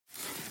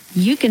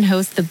you can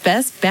host the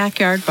best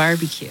backyard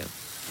barbecue.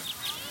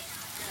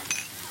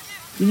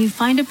 When you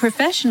find a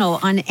professional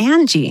on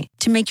Angie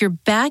to make your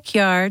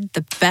backyard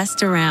the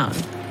best around.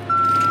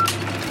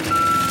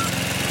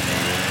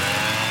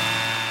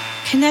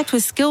 Connect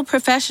with skilled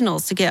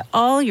professionals to get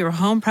all your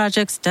home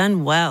projects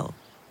done well.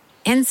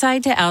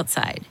 Inside to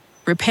outside,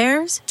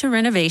 repairs to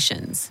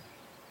renovations.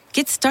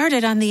 Get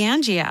started on the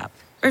Angie app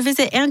or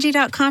visit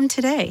Angie.com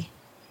today.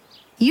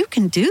 You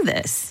can do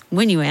this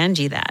when you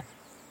Angie that.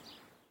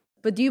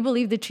 But do you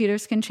believe the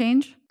cheaters can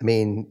change? I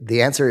mean,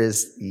 the answer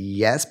is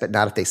yes, but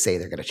not if they say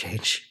they're going to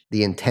change.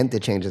 The intent to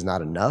change is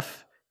not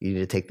enough. You need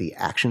to take the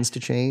actions to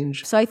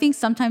change. So I think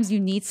sometimes you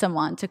need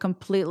someone to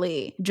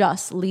completely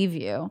just leave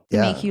you to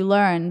make you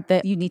learn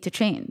that you need to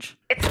change.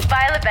 It's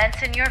Violet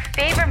Benson, your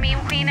favorite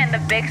meme queen and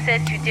the big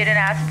sis you didn't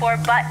ask for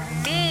but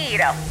need.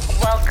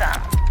 Welcome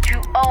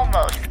to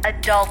Almost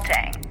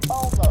Adulting.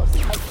 Almost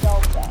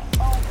Adulting.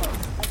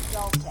 Almost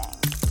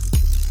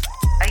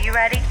Adulting. Are you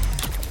ready?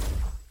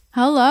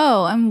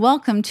 Hello, and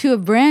welcome to a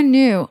brand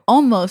new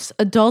Almost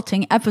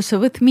Adulting episode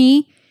with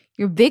me,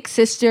 your big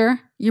sister,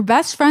 your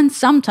best friend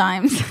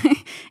sometimes,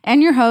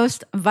 and your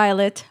host,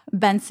 Violet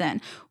Benson.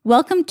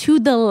 Welcome to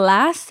the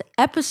last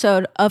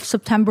episode of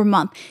September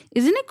month.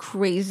 Isn't it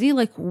crazy?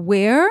 Like,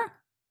 where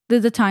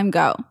did the time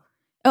go?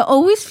 It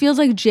always feels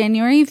like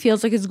January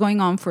feels like it's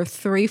going on for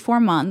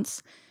 3-4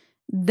 months.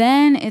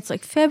 Then it's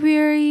like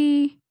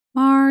February,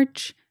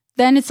 March.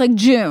 Then it's like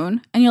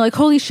June, and you're like,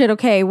 holy shit,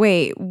 okay,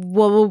 wait,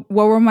 what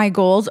were my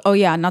goals? Oh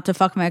yeah, not to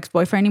fuck my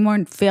ex-boyfriend anymore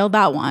and fail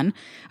that one.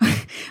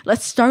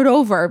 Let's start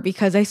over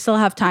because I still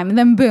have time. And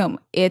then boom,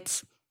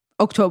 it's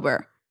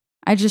October.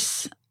 I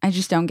just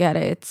don't get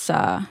it. It's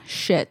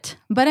shit.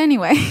 But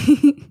anyway,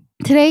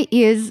 today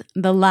is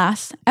the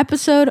last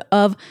episode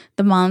of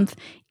the month,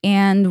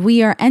 and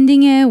we are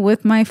ending it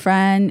with my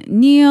friend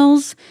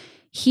Niels.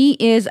 He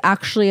is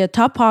actually a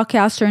top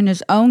podcaster in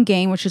his own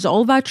game, which is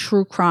all about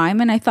true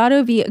crime. And I thought it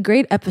would be a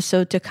great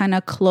episode to kind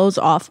of close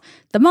off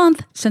the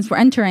month since we're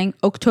entering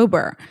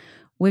October,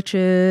 which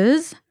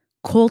is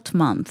Cult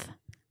Month.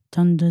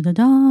 Dun dun dun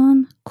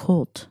dun,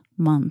 Cult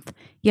Month.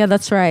 Yeah,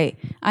 that's right.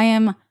 I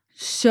am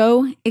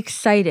so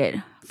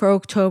excited for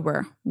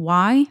October.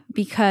 Why?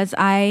 Because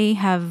I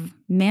have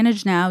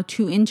managed now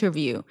to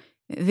interview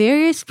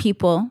various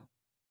people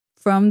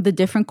from the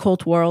different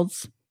cult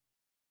worlds.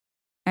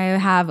 I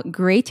have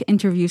great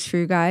interviews for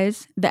you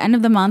guys. The end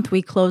of the month,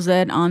 we close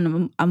it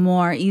on a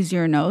more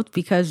easier note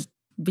because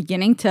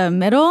beginning to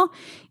middle,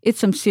 it's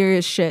some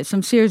serious shit,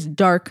 some serious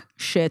dark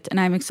shit, and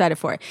I'm excited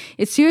for it.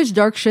 It's serious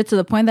dark shit to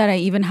the point that I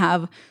even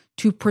have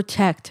to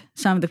protect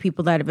some of the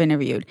people that I've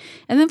interviewed.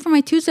 And then for my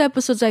Tuesday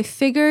episodes, I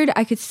figured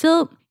I could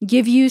still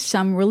give you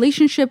some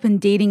relationship and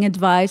dating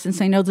advice,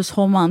 since I know this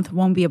whole month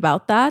won't be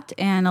about that.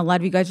 And a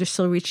lot of you guys are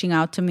still reaching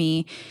out to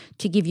me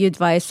to give you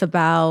advice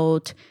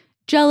about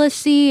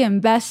jealousy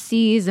and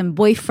besties and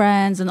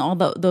boyfriends and all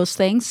those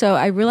things. So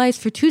I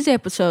realized for Tuesday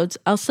episodes,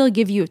 I'll still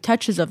give you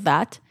touches of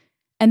that.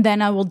 And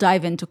then I will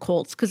dive into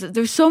cults because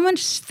there's so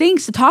much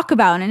things to talk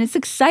about and it's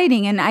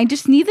exciting. And I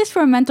just need this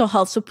for mental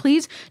health. So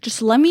please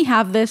just let me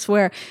have this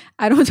where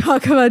I don't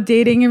talk about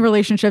dating and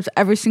relationships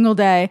every single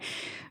day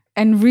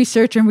and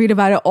research and read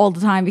about it all the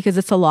time because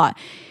it's a lot.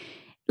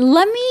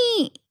 Let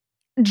me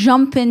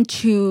jump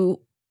into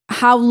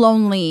how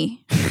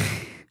lonely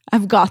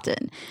I've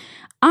gotten.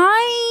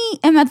 I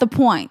am at the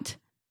point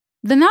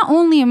that not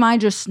only am I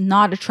just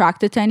not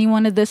attracted to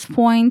anyone at this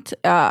point,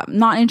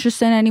 not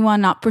interested in anyone,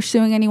 not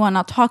pursuing anyone,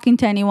 not talking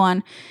to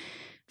anyone.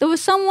 There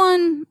was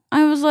someone,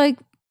 I was like,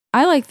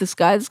 I like this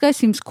guy. This guy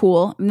seems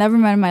cool. I've never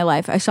met him in my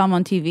life. I saw him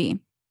on TV.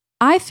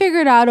 I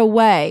figured out a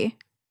way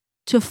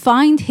to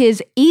find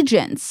his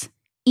agent's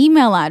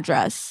email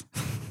address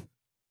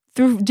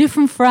through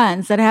different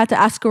friends that I had to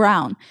ask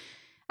around.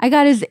 I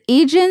got his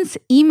agent's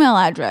email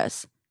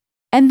address.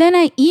 And then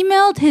I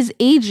emailed his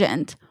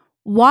agent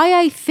why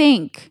I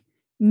think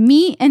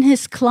me and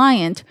his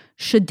client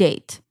should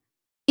date.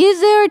 Is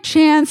there a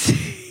chance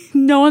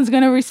no one's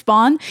going to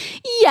respond?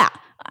 Yeah,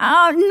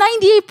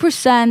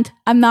 98%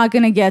 I'm not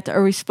going to get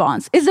a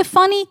response. Is it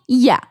funny?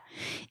 Yeah.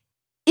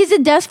 Is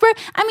it desperate?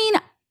 I mean,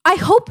 I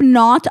hope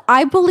not.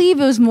 I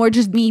believe it was more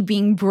just me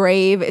being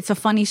brave. It's a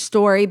funny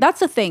story. That's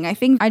the thing. I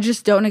think I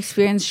just don't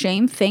experience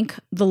shame. Thank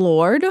the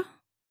Lord.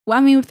 Well,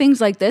 I mean, with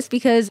things like this,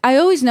 because I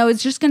always know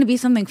it's just going to be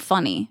something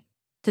funny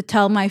to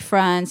tell my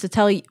friends,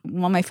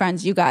 my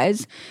friends, you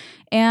guys.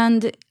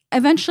 And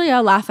eventually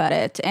I'll laugh at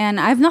it. And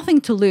I have nothing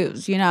to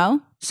lose, you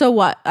know? So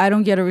what? I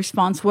don't get a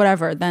response,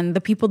 whatever. Then the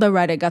people that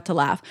read it got to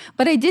laugh.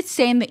 But I did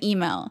say in the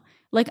email,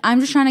 like, I'm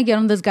just trying to get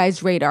on this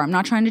guy's radar. I'm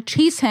not trying to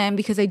chase him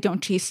because I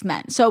don't chase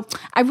men. So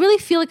I really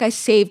feel like I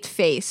saved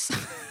face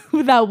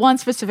with that one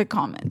specific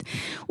comment.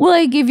 Will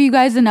I give you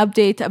guys an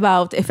update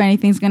about if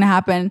anything's going to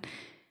happen?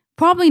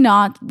 Probably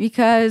not,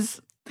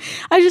 because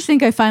I just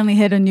think I finally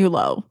hit a new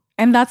low.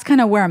 And that's kind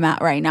of where I'm at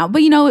right now.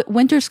 But you know,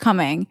 winter's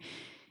coming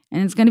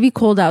and it's going to be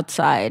cold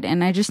outside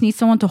and I just need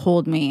someone to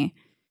hold me.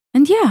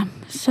 And yeah,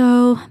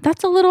 so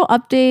that's a little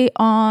update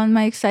on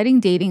my exciting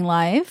dating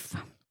life.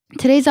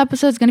 Today's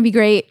episode is going to be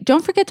great.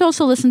 Don't forget to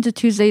also listen to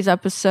Tuesday's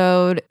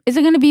episode. Is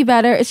it going to be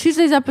better? Is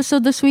Tuesday's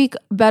episode this week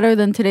better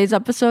than today's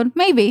episode?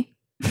 Maybe.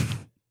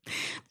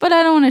 But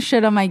I don't want to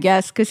shit on my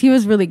guest because he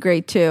was really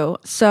great too.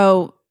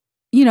 So,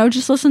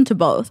 just listen to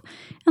both.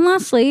 And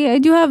lastly, I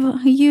do have a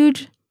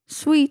huge,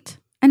 sweet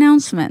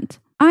announcement.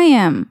 I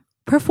am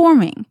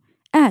performing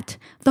at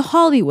the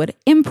Hollywood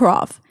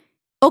Improv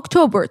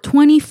October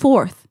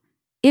 24th.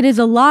 It is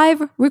a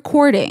live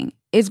recording.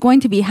 It's going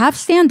to be half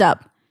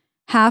stand-up,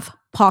 half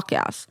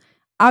podcast.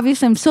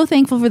 Obviously, I'm so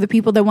thankful for the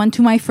people that went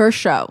to my first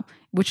show,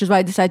 which is why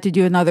I decided to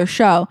do another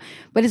show.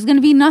 But it's going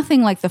to be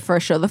nothing like the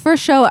first show. The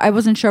first show, I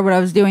wasn't sure what I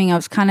was doing. I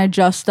was kind of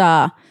just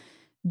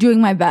doing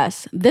my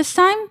best. This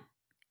time,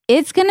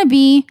 it's going to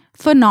be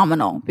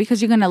phenomenal because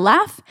you're going to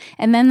laugh.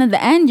 And then at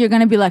the end, you're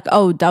going to be like,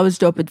 oh, that was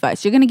dope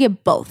advice. You're going to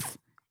get both.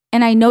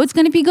 And I know it's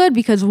going to be good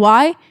because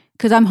why?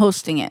 Because I'm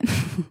hosting it.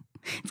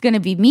 It's going to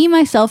be me,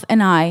 myself,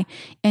 and I,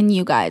 and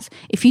you guys.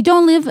 If you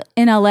don't live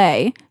in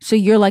LA, so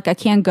you're like, I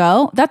can't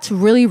go, that's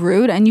really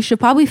rude. And you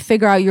should probably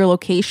figure out your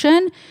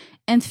location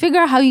and figure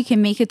out how you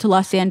can make it to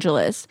Los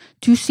Angeles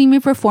to see me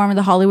perform at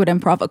the Hollywood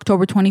Improv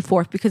October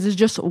 24th because it's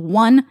just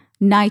one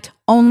night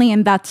only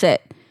and that's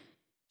it.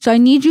 So I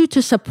need you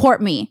to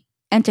support me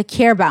and to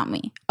care about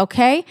me,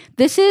 okay?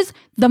 This is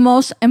the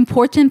most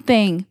important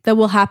thing that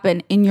will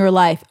happen in your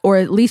life, or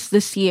at least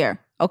this year,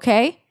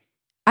 okay?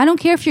 I don't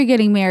care if you're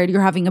getting married,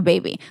 you're having a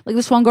baby. Like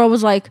this one girl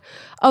was like,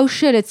 oh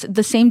shit, it's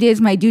the same day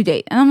as my due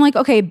date. And I'm like,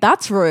 okay,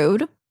 that's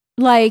rude.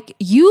 Like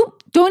you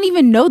don't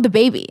even know the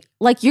baby.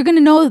 Like you're going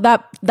to know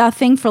that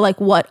thing for like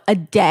what, a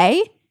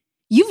day?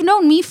 You've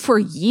known me for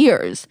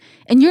years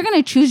and you're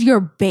going to choose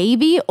your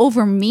baby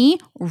over me?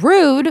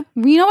 Rude.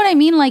 You know what I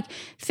mean? Like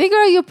figure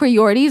out your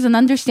priorities and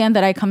understand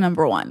that I come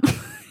number one.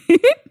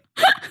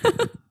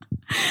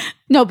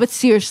 No, but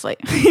seriously.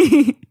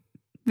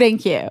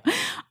 Thank you.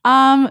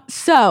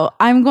 So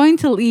I'm going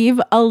to leave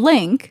a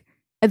link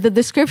at the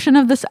description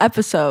of this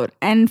episode.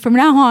 And from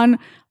now on,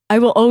 I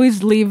will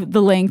always leave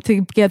the link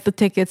to get the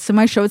tickets to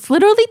my show. It's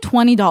literally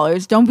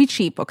 $20. Don't be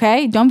cheap,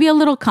 okay? Don't be a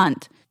little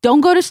cunt.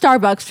 Don't go to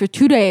Starbucks for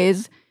 2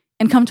 days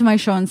and come to my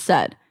show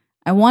instead.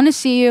 I want to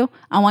see you.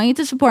 I want you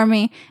to support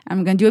me.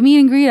 I'm going to do a meet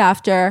and greet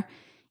after.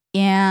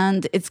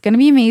 And it's going to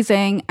be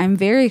amazing. I'm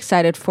very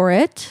excited for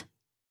it.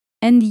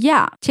 And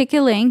yeah,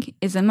 ticket link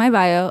is in my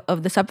bio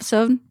of this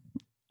episode.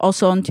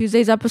 Also on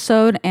Tuesday's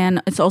episode,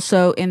 and it's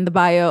also in the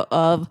bio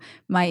of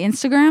my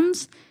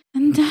Instagrams.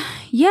 And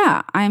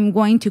yeah, I'm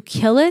going to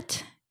kill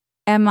it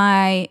at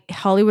my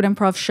Hollywood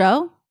Improv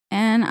show,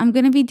 and I'm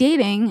going to be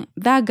dating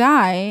that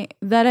guy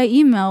that I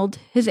emailed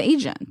his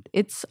agent.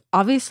 It's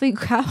obviously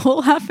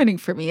all happening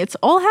for me. It's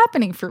all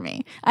happening for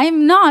me. I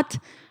am not,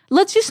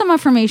 let's do some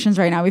affirmations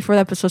right now before the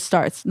episode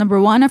starts.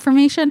 Number 1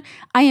 affirmation,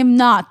 I am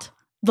not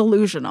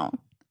delusional,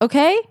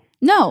 okay?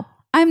 No.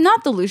 I'm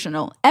not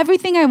delusional.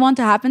 Everything I want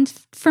to happen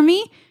for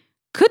me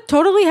could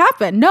totally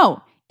happen.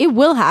 No, it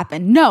will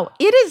happen. No,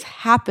 it is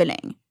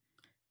happening.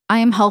 I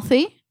am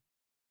healthy.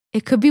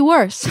 It could be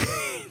worse.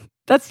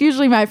 That's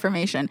usually my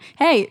affirmation.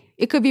 Hey,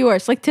 it could be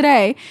worse. Like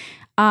today,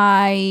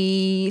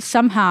 I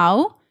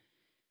somehow,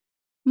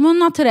 well,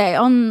 not today,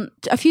 on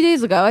a few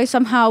days ago, I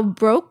somehow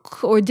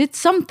broke or did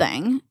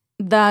something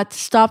that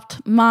stopped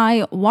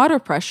my water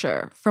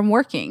pressure from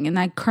working. And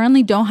I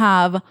currently don't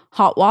have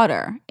hot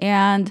water.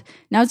 And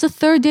now it's the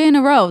 3rd day in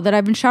a row that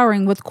I've been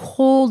showering with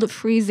cold,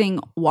 freezing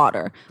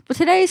water. But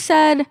today I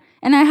said,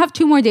 and I have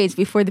 2 more days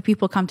before the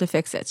people come to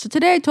fix it. So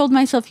today I told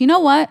myself, you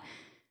know what?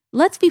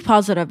 Let's be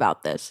positive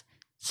about this.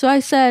 So I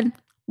said,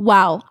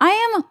 wow, I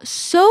am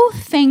so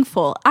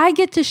thankful I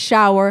get to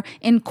shower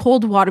in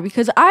cold water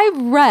because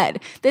I've read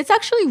that it's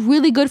actually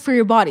really good for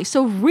your body.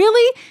 So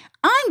really,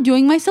 I'm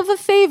doing myself a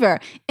favor,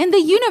 and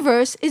the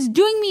universe is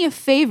doing me a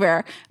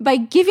favor by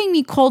giving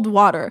me cold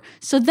water.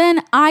 So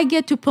then I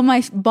get to put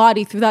my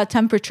body through that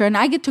temperature and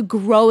I get to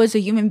grow as a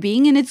human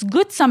being, and it's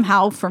good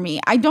somehow for me.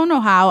 I don't know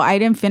how. I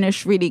didn't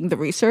finish reading the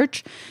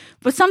research,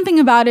 but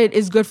something about it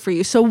is good for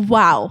you. So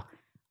wow,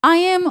 I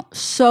am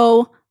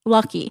so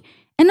lucky.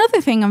 Another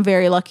thing I'm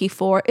very lucky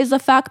for is the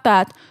fact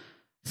that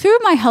through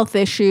my health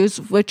issues,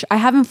 which I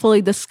haven't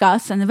fully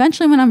discussed, and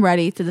eventually when I'm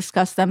ready to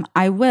discuss them,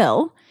 I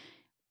will.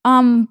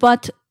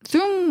 But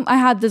through I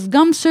had this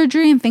gum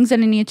surgery and things that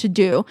I needed to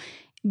do.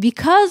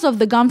 Because of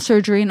the gum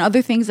surgery and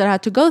other things that I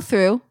had to go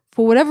through,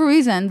 for whatever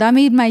reason, that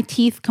made my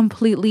teeth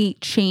completely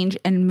change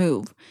and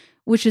move,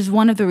 which is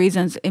one of the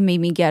reasons it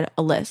made me get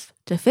a lisp.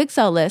 To fix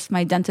that lisp,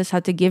 my dentist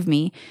had to give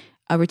me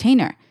a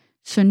retainer.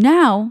 So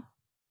now,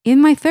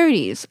 in my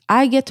 30s,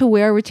 I get to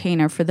wear a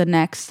retainer for the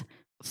next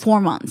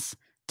 4 months.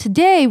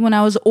 Today, when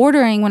I was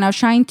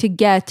trying to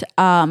get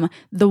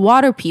the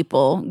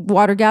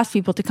water gas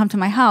people to come to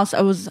my house,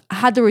 I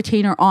had the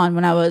retainer on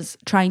when I was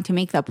trying to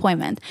make the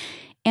appointment.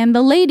 And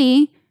the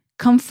lady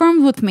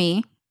confirmed with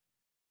me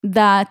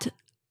that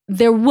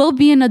there will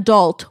be an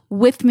adult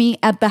with me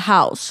at the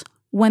house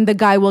when the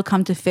guy will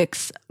come to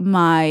fix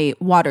my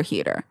water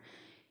heater.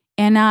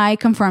 And I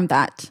confirmed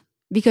that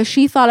because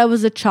she thought I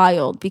was a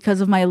child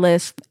because of my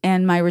lisp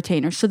and my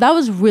retainer. So that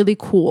was really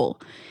cool.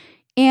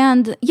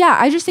 And yeah,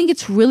 I just think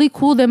it's really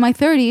cool that in my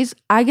 30s,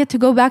 I get to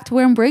go back to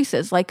wearing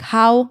braces. Like,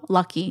 how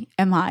lucky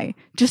am I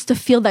just to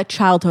feel that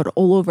childhood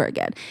all over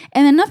again?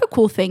 And another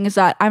cool thing is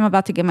that I'm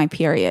about to get my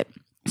period.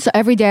 So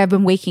every day I've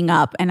been waking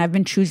up and I've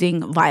been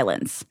choosing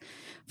violence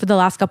for the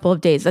last couple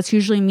of days. That's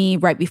usually me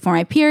right before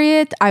my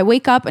period. I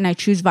wake up and I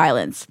choose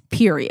violence,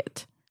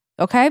 period.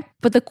 Okay?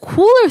 But the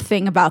cooler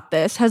thing about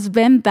this has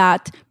been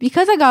that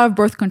because I got off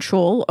birth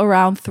control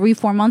around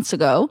 3-4 months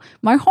ago,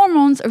 my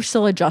hormones are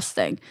still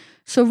adjusting.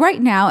 So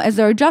right now, as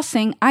they're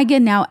adjusting, I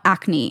get now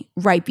acne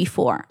right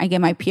before I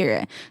get my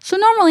period. So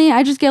normally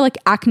I just get like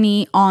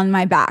acne on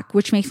my back,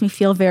 which makes me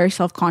feel very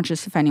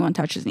self-conscious if anyone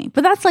touches me.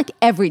 But that's like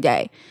every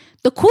day.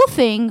 The cool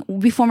thing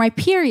before my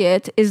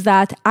period is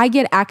that I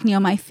get acne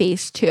on my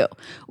face too,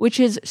 which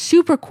is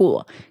super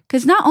cool.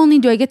 Because not only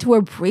do I get to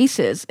wear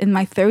braces in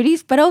my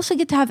 30s, but I also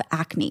get to have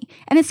acne.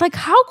 And it's like,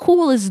 how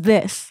cool is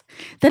this?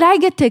 That I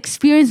get to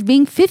experience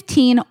being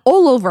 15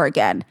 all over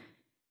again.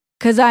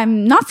 Because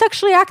I'm not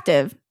sexually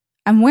active.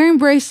 I'm wearing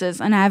braces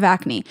and I have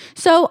acne.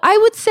 So I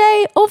would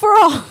say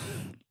overall,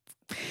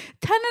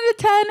 10 out of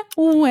 10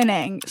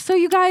 winning. So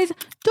you guys,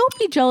 don't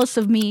be jealous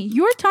of me.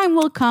 Your time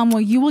will come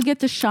where you will get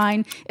to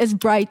shine as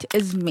bright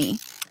as me.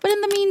 But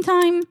in the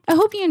meantime, I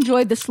hope you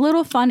enjoyed this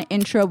little fun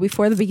intro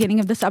before the beginning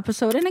of this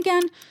episode. And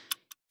again,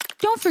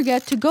 don't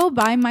forget to go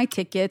buy my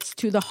tickets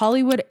to the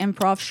Hollywood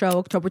Improv Show,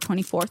 October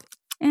 24th.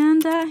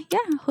 And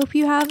hope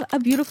you have a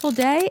beautiful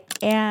day.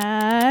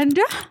 And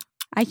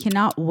I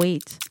cannot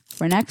wait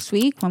for next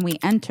week when we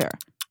enter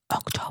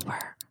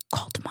October,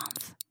 cold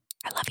month.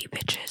 I love you,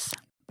 bitches.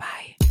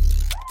 Bye.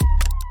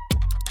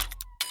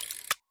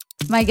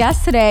 My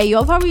guest today,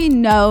 you'll probably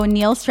know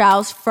Neil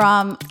Strauss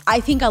from, I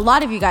think a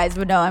lot of you guys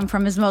would know him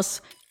from his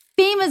most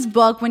famous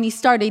book when he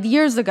started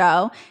years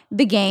ago,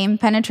 The Game,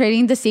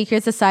 Penetrating the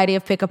Secret Society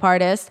of Pickup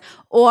Artists,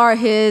 or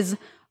his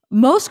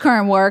most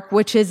current work,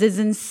 which is his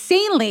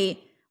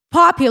insanely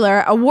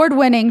popular,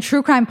 award-winning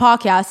true crime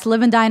podcast,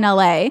 Live and Die in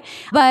LA.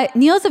 But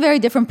Neil's a very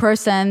different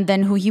person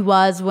than who he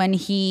was when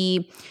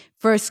he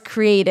first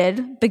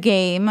created The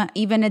Game.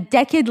 Even a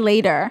decade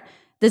later,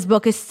 this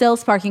book is still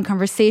sparking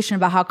conversation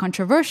about how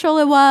controversial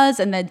it was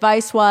and the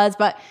advice was,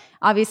 but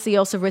obviously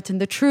also written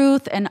The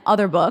Truth and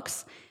other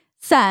books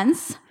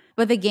since.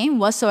 But The Game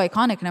was so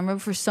iconic. And I remember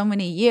for so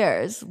many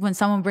years, when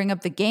someone bring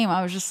up The Game,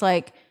 I was just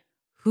like,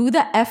 who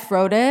the F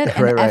wrote it?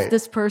 And F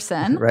this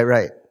person.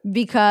 Right.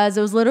 Because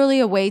it was literally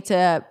a way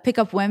to pick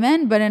up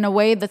women, but in a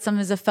way that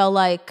sometimes it felt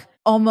like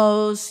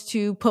almost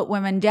to put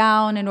women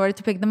down in order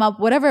to pick them up,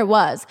 whatever it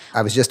was.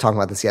 I was just talking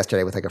about this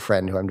yesterday with like a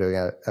friend who I'm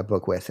doing a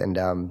book with. And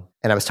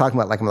I was talking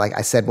about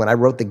I said, when I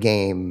wrote The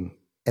Game,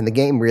 and The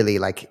Game really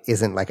like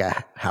isn't like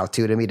a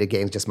how-to to me. The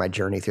Game's just my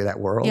journey through that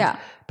world. Yeah.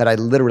 But I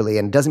literally,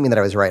 and it doesn't mean that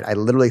I was right. I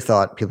literally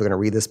thought people are going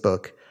to read this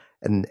book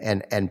and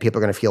people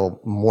are going to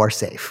feel more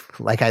safe.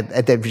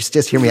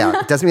 Just hear me out.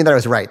 It doesn't mean that I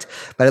was right.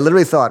 But I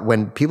literally thought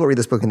when people read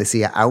this book and they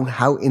see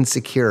how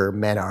insecure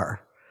men are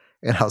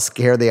and how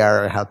scared they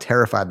are and how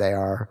terrified they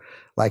are,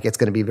 like it's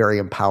going to be very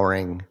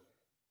empowering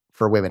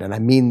for women. And I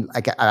mean,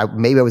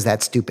 maybe I was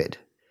that stupid,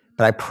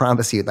 but I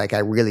promise you, I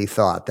really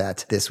thought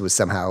that this was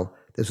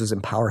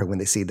empowering when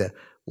they see the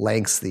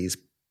lengths these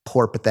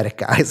poor, pathetic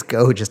guys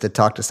go just to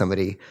talk to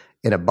somebody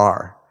in a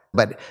bar.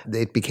 But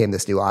it became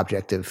this new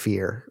object of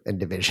fear and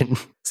division.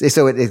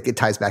 So it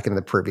ties back into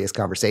the previous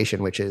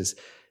conversation, which is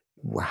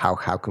how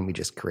can we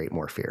just create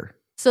more fear?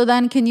 So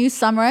then can you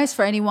summarize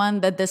for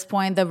anyone at this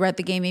point that read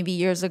The Game maybe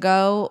years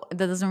ago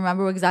that doesn't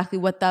remember exactly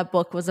what that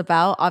book was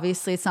about?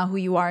 Obviously, it's not who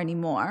you are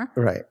anymore.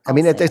 Right. I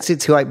mean,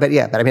 it's who but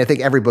I mean, I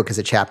think every book is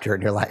a chapter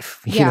in your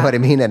life. You know what I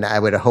mean? And I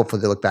would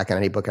hopefully look back on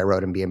any book I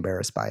wrote and be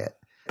embarrassed by it.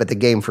 But The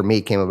Game for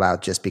me came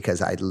about just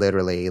because I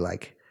literally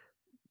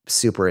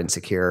super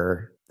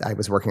insecure. I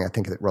was working, I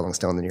think, at Rolling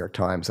Stone, the New York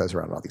Times. I was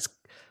around all these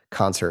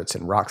concerts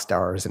and rock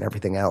stars and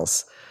everything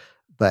else.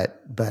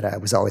 But I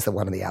was always the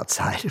one on the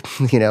outside,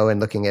 and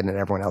looking in and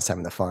everyone else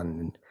having the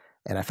fun.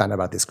 And I found out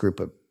about this group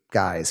of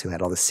guys who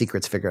had all the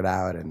secrets figured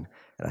out. And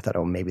I thought,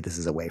 oh, maybe this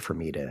is a way for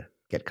me to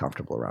get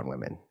comfortable around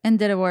women. And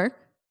did it work?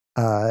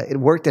 It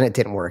worked and it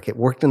didn't work. It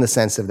worked in the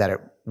sense of that it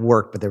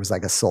worked, but there was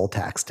a soul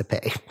tax to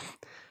pay.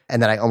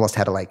 And then I almost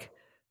had to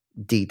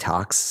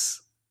detox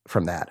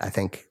from that. I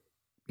think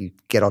you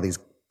get all these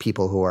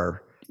people who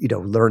are,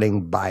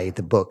 learning by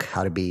the book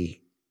how to be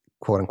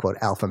quote unquote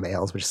alpha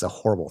males, which is a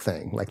horrible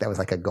thing. That was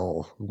a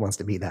goal. Who wants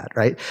to be that,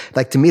 right?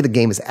 To me, The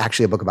Game is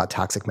actually a book about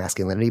toxic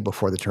masculinity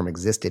before the term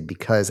existed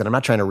because, and I'm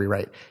not trying to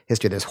rewrite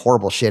history, there's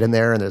horrible shit in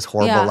there and there's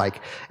horrible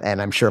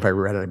and I'm sure if I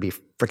read it, I'd be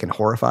freaking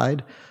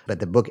horrified. But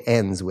the book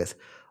ends with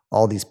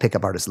all these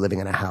pickup artists living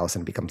in a house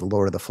and it becomes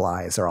Lord of the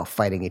Flies. They're all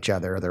fighting each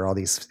other. They're all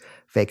these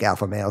fake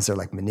alpha males. They're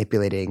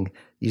manipulating,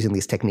 using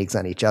these techniques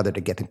on each other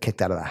to get them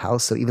kicked out of the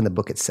house. So even the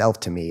book itself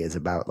to me is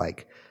about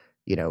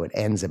it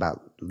ends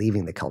about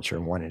leaving the culture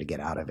and wanting to get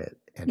out of it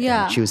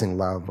and choosing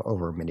love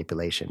over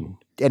manipulation.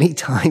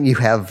 Anytime you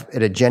have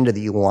an agenda that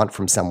you want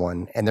from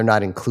someone and they're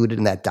not included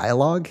in that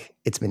dialogue,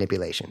 it's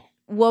manipulation.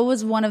 What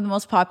was one of the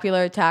most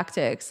popular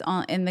tactics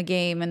in The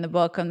Game, in the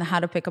book, on how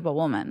to pick up a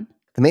woman?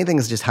 The main thing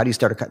is just how do you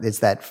start it's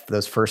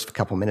those first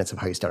couple minutes of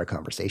how you start a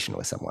conversation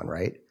with someone,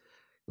 right?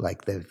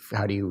 Like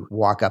how do you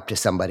walk up to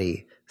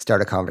somebody,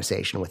 start a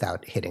conversation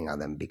without hitting on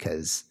them?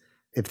 Because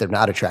if they're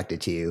not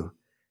attracted to you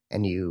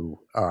and you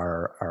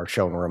are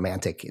showing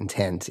romantic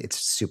intent, it's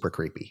super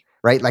creepy,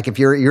 right? Like if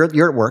you're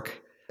at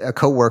work, a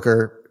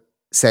coworker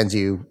sends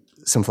you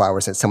some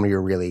flowers that someone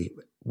you're really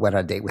went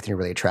on a date with and you're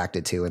really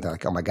attracted to, and they're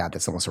like, oh my God,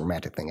 that's the most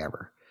romantic thing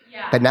ever.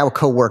 Yeah. But now a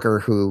coworker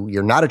who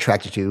you're not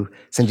attracted to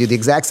sends you the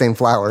exact same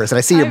flowers, and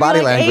I see your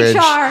body language. HR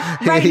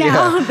right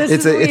now. This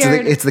is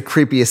weird. It's the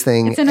creepiest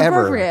thing ever. It's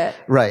inappropriate.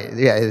 Right.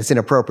 Yeah, it's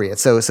inappropriate.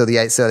 So the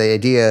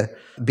idea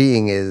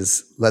being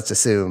is, let's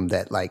assume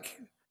that like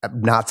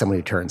I'm not someone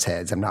who turns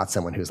heads. I'm not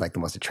someone who's like the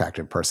most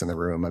attractive person in the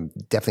room.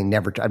 I've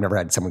never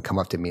had someone come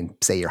up to me and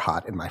say you're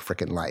hot in my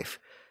freaking life.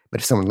 But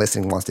if someone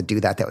listening wants to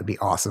do that, that would be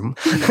awesome.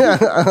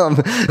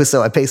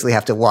 So I basically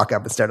have to walk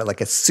up and start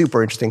like a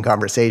super interesting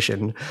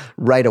conversation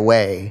right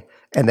away,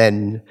 and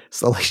then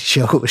slowly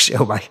show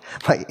my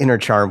inner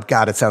charm.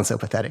 God, it sounds so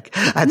pathetic.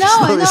 I have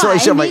to slowly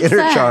show my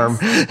inner charm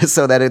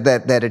so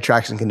that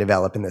attraction can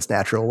develop in this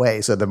natural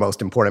way. So the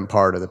most important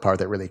part, or the part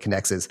that really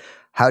connects, is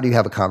how do you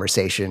have a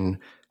conversation?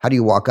 How do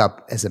you walk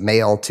up as a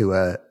male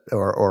to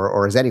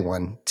or as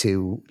anyone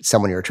to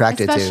someone you're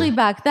attracted to? Especially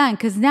back then,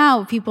 because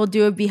now people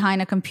do it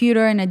behind a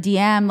computer in a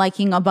DM,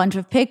 liking a bunch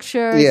of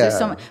pictures.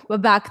 Yeah.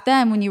 But back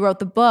then, when you wrote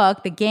the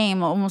book, the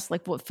game, almost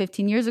like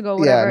 15 years ago,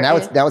 whatever.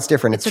 Yeah, now it's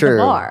different. It's true.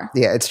 The bar.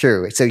 Yeah, it's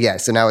true. So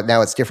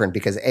now it's different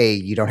because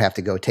you don't have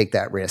to go take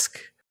that risk.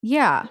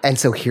 Yeah. And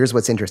so here's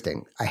what's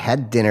interesting. I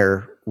had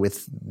dinner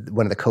with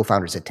one of the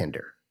co-founders at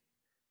Tinder.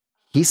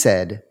 He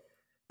said,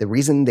 the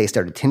reason they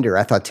started Tinder,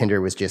 I thought Tinder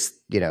was just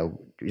a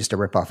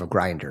ripoff of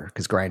Grindr,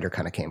 because Grindr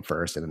kind of came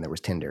first and then there was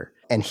Tinder.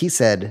 And he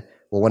said,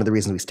 well, one of the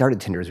reasons we started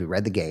Tinder is we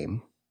read the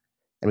game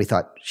and we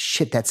thought,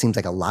 shit, that seems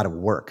like a lot of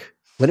work.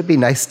 Would it be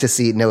nice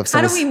to know if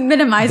someone... How do we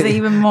minimize it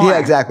even more? Yeah,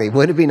 exactly.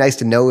 Would it be nice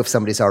to know if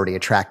somebody's already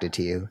attracted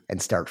to you and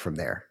start from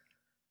there?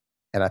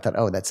 And I thought,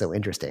 oh, that's so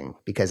interesting,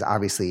 because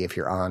obviously if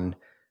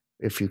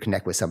you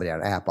connect with somebody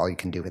on an app, all you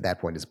can do at that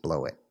point is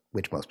blow it,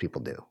 which most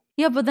people do.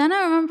 Yeah, but then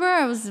I remember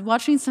I was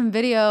watching some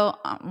video,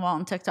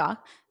 on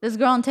TikTok. This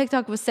girl on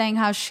TikTok was saying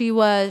how she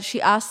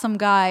asked some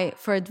guy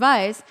for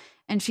advice,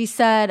 and she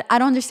said, I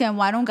don't understand,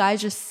 why don't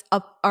guys just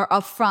are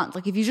upfront?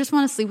 Like, if you just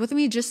want to sleep with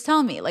me, just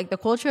tell me. Like, the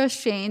culture has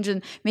changed,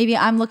 and maybe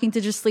I'm looking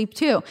to just sleep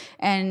too.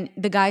 And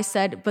the guy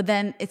said, but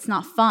then it's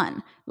not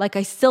fun. Like,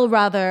 I still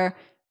rather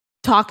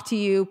talk to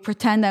you,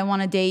 pretend I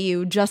want to date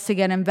you just to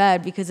get in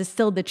bed, because it's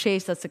still the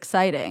chase that's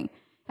exciting.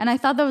 And I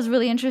thought that was a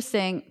really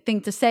interesting thing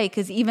to say,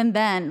 because even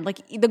then, like,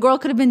 the girl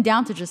could have been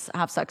down to just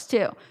have sex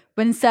too.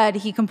 But instead,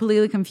 he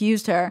completely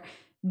confused her,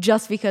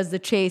 just because the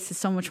chase is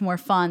so much more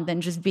fun than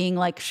just being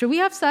like, should we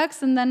have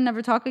sex and then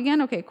never talk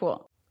again? Okay,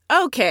 cool.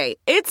 Okay,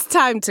 it's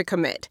time to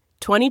commit.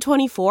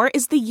 2024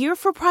 is the year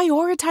for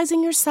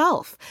prioritizing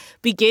yourself.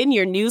 Begin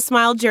your new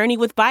smile journey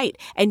with Byte,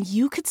 and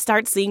you could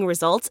start seeing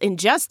results in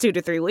just 2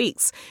 to 3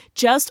 weeks.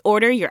 Just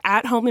order your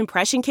at-home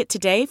impression kit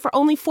today for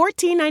only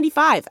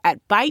 $14.95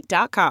 at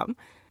Byte.com.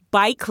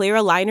 Byte Clear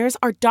aligners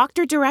are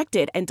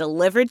doctor-directed and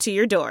delivered to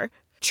your door.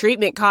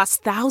 Treatment costs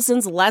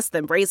thousands less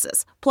than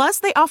braces. Plus,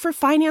 they offer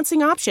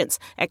financing options,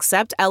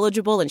 accept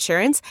eligible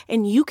insurance,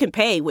 and you can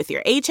pay with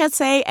your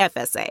HSA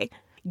FSA.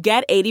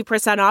 Get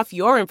 80% off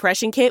your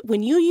impression kit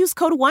when you use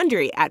code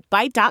WONDERY at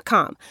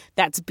Byte.com.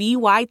 That's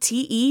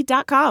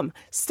BYTE.com.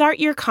 Start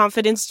your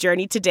confidence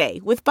journey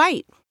today with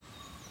Byte.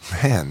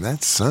 Man,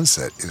 that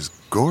sunset is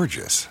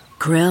gorgeous.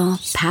 Grill,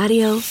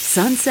 patio,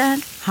 sunset.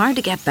 Hard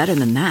to get better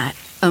than that.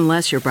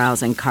 Unless you're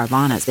browsing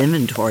Carvana's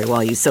inventory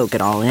while you soak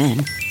it all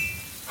in.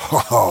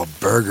 Oh,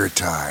 burger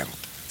time.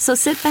 So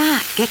sit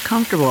back, get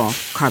comfortable.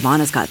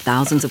 Carvana's got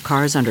thousands of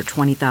cars under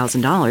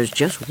 $20,000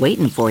 just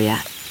waiting for you.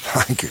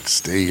 I could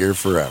stay here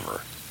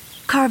forever.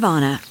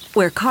 Carvana,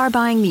 where car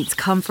buying meets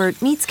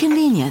comfort, meets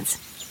convenience.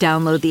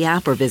 Download the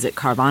app or visit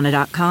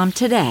Carvana.com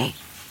today.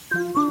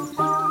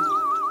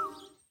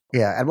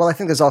 Yeah, and well, I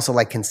think there's also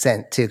like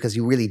consent too, because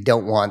you really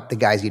don't want the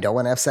guys you don't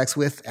want to have sex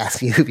with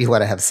asking you if you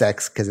want to have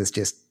sex, because it's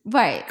just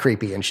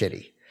creepy and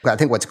shitty. But I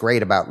think what's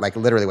great about the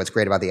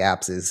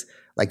apps is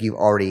like you've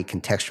already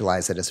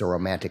contextualized it as a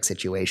romantic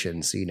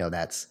situation, so you know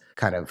that's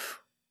kind of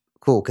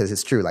cool, because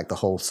it's true, like the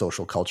whole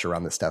social culture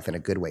around this stuff in a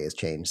good way has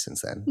changed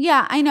since then.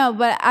 Yeah, I know,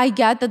 but I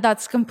get that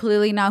that's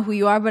completely not who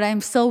you are, but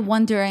I'm still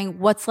wondering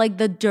what's like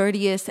the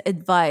dirtiest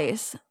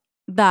advice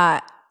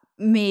that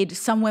made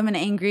some women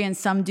angry and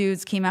some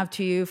dudes came up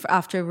to you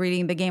after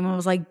reading the game and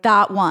was like,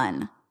 that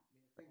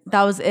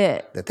was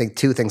it. I think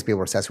 2 things people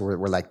were obsessed with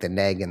were like the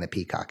neg and the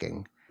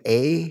peacocking.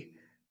 A,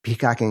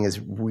 peacocking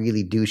is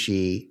really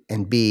douchey,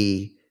 and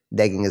B,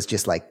 negging is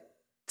just like,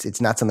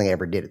 it's not something I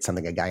ever did. It's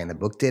something a guy in the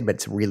book did, but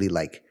it's really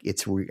like,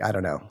 I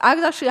don't know. I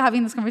was actually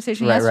having this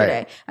conversation yesterday.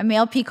 Right. A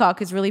male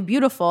peacock is really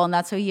beautiful, and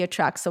that's how he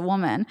attracts a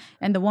woman.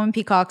 And the woman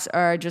peacocks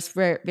are just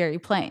very, very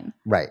plain.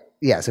 Right.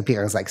 Yeah. So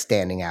peacock is like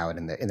standing out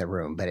in the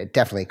room, but it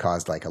definitely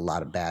caused like a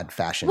lot of bad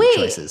fashion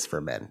choices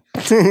for men.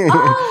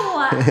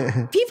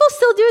 Oh, people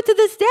still do it to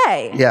this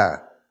day. Yeah.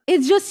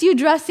 It's just you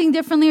dressing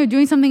differently or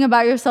doing something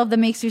about yourself that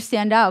makes you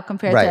stand out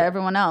compared Right. to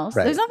everyone else.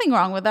 Right. There's nothing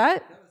wrong with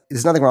that.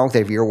 There's nothing wrong with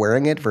it if you're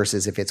wearing it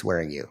versus if it's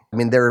wearing you. I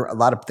mean, there are a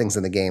lot of things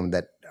in the game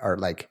that are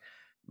like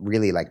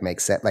really like make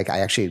sense. Like I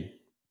actually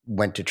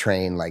went to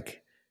train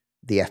like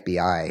the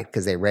FBI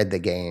because they read the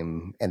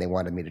game and they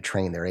wanted me to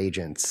train their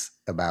agents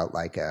about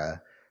like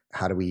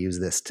how do we use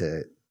this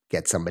to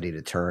get somebody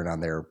to turn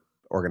on their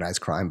organized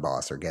crime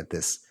boss or get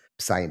this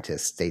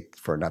scientist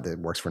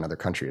works for another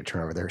country to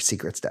turn over their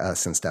secrets to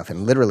us and stuff.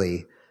 And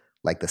literally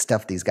like the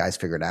stuff these guys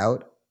figured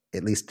out,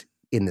 at least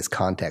in this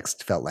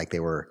context, felt like they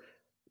were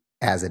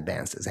as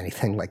advanced as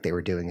anything like they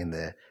were doing in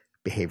the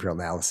behavioral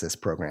analysis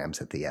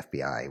programs at the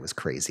FBI. It was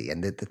crazy.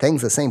 And the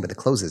thing's the same, but the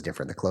clothes is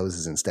different. The clothes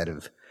is instead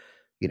of,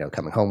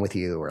 coming home with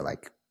you or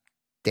like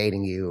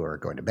dating you or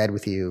going to bed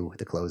with you,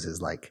 the clothes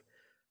is like,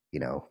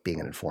 being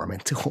an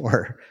informant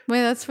or.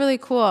 Wait, that's really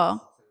cool.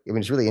 I mean,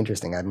 it's really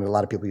interesting. I mean, a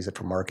lot of people use it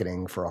for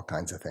marketing, for all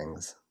kinds of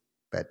things.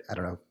 But I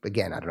don't know.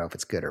 Again, I don't know if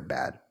it's good or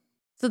bad.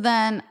 So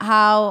then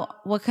how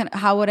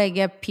would I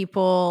get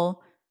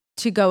people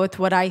to go with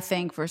what I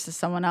think versus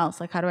someone else?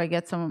 Like, how do I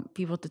get some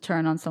people to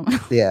turn on someone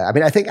else? Yeah, I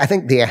mean, I think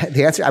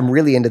the answer. I'm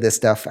really into this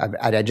stuff.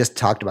 I just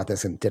talked about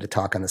this and did a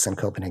talk on this in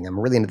Copenhagen. I'm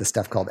really into this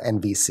stuff called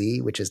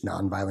NVC, which is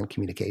nonviolent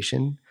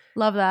communication.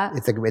 Love that.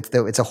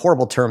 It's a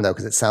horrible term though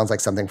because it sounds like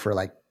something for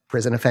like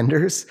prison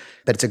offenders,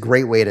 but it's a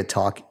great way to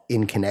talk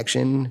in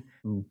connection.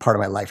 Part of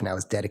my life now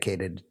is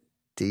dedicated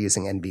to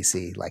using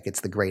NVC. Like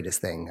it's the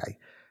greatest thing.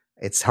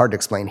 It's hard to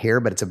explain here,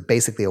 but it's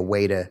basically a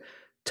way to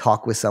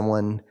talk with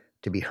someone,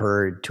 to be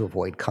heard, to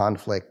avoid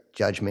conflict,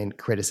 judgment,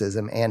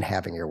 criticism, and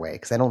having your way.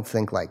 Because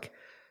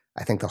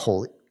I think the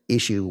whole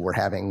issue we're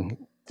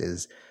having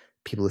is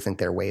people who think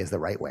their way is the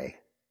right way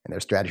and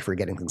their strategy for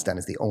getting things done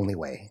is the only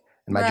way.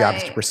 And my job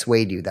is to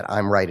persuade you that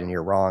I'm right and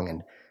you're wrong.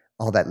 And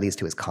all that leads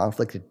to is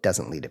conflict. It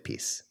doesn't lead to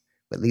peace.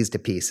 What leads to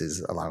peace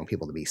is allowing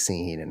people to be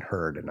seen and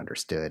heard and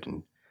understood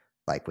and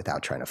like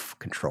without trying to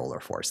control or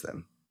force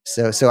them.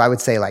 So I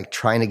would say like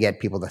trying to get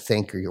people to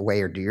think your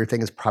way or do your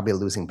thing is probably a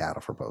losing battle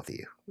for both of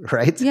you,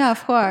 right? Yeah,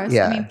 of course.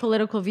 Yeah. I mean,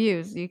 political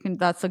views,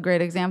 that's a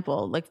great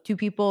example. Like two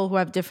people who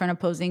have different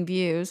opposing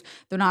views,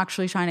 they're not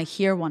actually trying to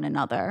hear one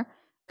another.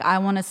 I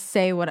want to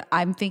say what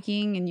I'm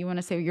thinking and you want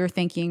to say what you're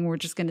thinking. We're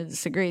just going to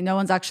disagree. No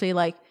one's actually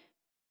like,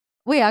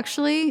 wait,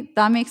 actually,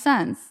 that makes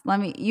sense.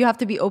 You have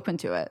to be open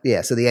to it.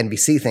 Yeah. So the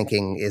NVC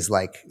thinking is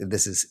like,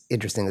 this is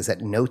interesting, is that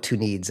no two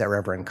needs are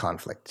ever in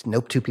conflict. No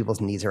two people's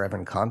needs are ever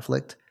in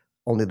conflict.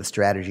 Only the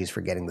strategies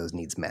for getting those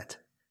needs met.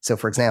 So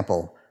for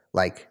example,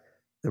 like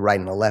the right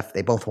and the left,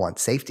 they both want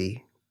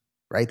safety,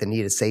 right? The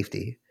need is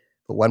safety,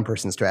 but one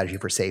person's strategy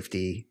for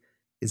safety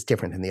is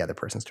different than the other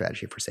person's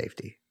strategy for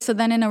safety. So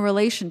then in a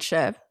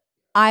relationship,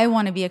 I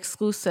want to be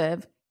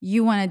exclusive.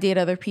 You want to date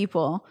other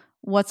people.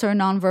 What's our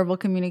nonverbal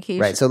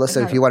communication? Right. So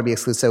if you want to be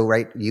exclusive,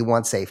 right, you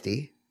want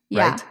safety,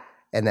 yeah. right?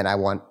 And then I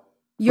want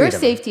your freedom.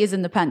 Safety is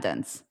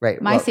independence.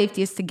 Right. My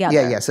safety is together.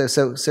 Yeah.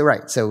 So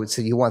right. So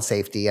you want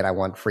safety and I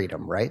want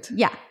freedom, right?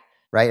 Yeah.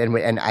 Right.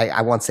 And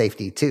I want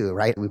safety too,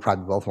 right? We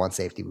probably both want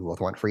safety. We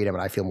both want freedom.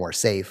 And I feel more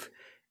safe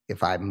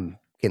if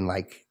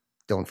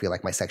don't feel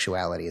like my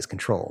sexuality is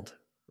controlled,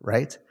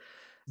 right?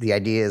 The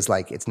idea is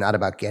like, it's not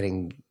about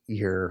getting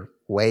your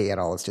way at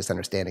all. It's just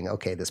understanding,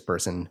 okay, this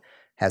person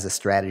has a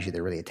strategy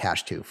they're really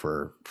attached to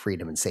for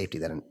freedom and safety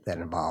that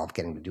involve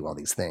getting to do all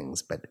these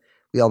things. But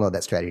we all know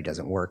that strategy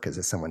doesn't work because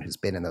as someone who's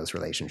been in those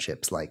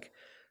relationships, like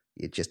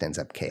it just ends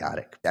up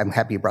chaotic. I'm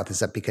happy you brought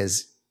this up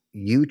because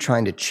you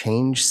trying to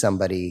change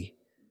somebody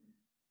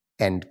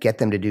and get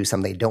them to do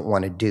something they don't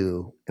want to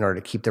do in order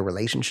to keep the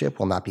relationship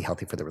will not be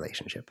healthy for the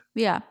relationship.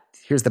 Yeah.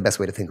 Here's the best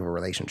way to think of a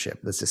relationship.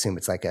 Let's assume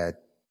it's like a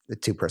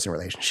two-person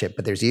relationship,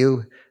 but there's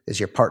you, there's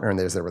your partner, and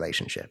there's the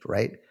relationship,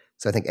 right?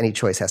 So I think any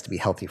choice has to be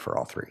healthy for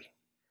all three.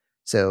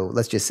 So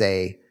let's just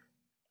say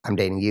I'm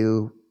dating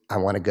you. I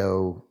want to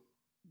go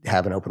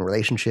have an open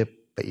relationship,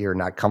 but you're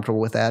not comfortable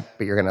with that,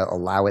 but you're going to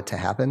allow it to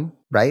happen,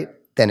 right?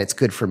 Then it's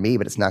good for me,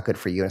 but it's not good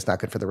for you and it's not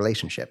good for the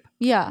relationship.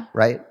 Yeah.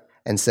 Right?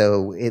 And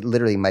so it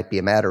literally might be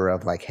a matter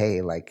of like,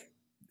 hey, like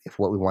if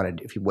what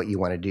you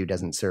want to do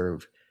doesn't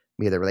serve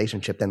me or the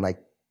relationship, then like,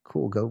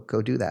 cool,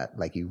 go do that.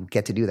 Like you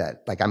get to do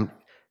that. Like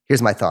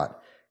here's my thought.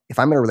 If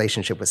I'm in a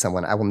relationship with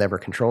someone, I will never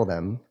control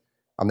them.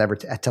 I'll never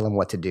tell them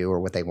what to do or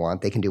what they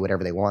want. They can do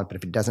whatever they want. But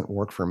if it doesn't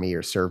work for me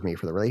or serve me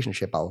for the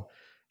relationship, I'll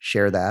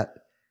share that.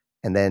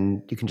 And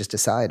then you can just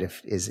decide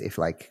if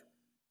like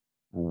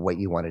what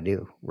you want to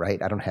do,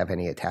 right? I don't have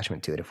any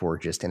attachment to it if we're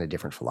just in a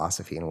different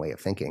philosophy and way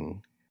of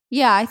thinking.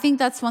 Yeah, I think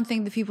that's one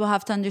thing that people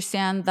have to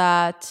understand,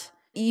 that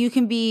you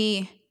can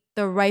be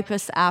the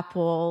ripest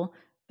apple,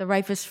 the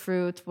ripest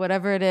fruit,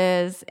 whatever it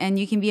is, and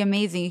you can be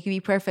amazing, you can be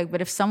perfect. But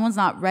if someone's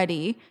not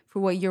ready for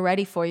what you're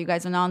ready for, you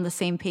guys are not on the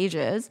same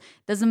pages,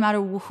 doesn't matter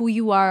who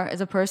you are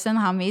as a person,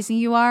 how amazing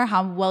you are,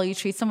 how well you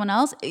treat someone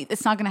else,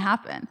 it's not going to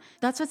happen.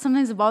 That's what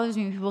sometimes it bothers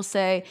me when people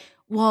say,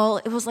 well,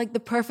 it was like the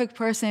perfect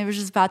person, it was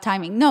just bad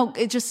timing. No,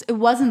 it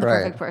wasn't the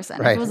perfect person.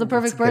 Right. If it was the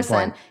perfect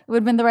person, it would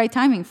have been the right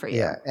timing for you.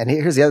 Yeah. And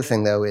here's the other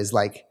thing though, is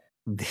like,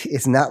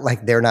 it's not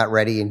like they're not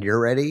ready and you're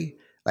ready.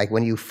 Like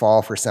when you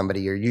fall for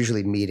somebody, you're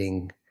usually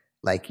meeting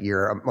like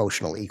your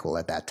emotional equal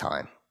at that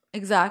time.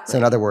 Exactly. So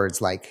in other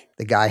words, like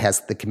the guy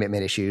has the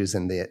commitment issues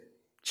and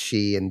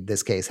she in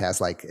this case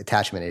has like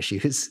attachment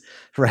issues,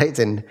 right?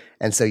 And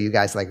so you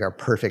guys like are a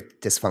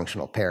perfect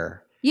dysfunctional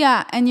pair.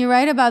 Yeah, and you're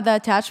right about the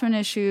attachment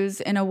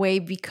issues in a way,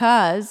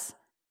 because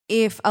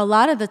if a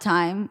lot of the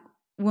time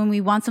when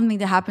we want something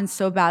to happen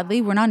so badly,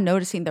 we're not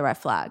noticing the red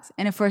flags.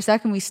 And if for a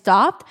second we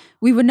stopped,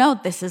 we would know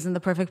this isn't the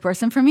perfect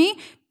person for me,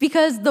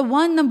 because the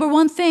number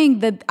one thing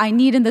that I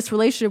need in this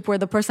relationship where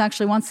the person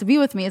actually wants to be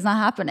with me is not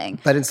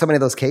happening. But in so many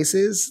of those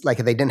cases, like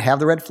if they didn't have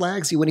the red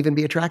flags, you wouldn't even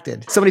be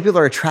attracted. So many people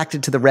are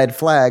attracted to the red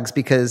flags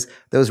because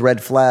those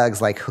red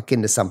flags like hook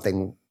into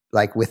something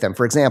like with them.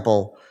 For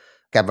example,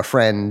 I have a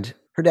friend,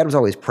 her dad was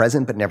always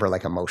present, but never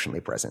like emotionally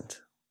present.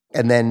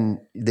 And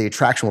then the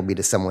attraction will be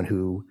to someone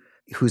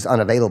who's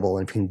unavailable,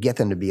 and if you can get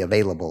them to be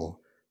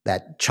available,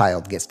 that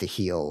child gets to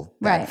heal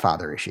that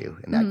father issue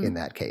in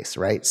that case,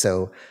 right?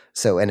 So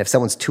and if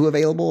someone's too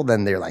available,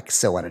 then they're like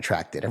so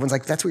unattracted. Everyone's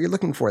like, that's what you're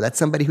looking for. That's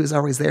somebody who's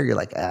always there. You're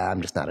like,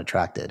 I'm just not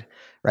attracted,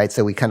 right?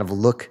 So we kind of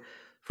look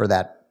for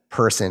that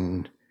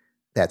person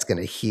that's going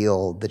to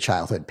heal the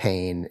childhood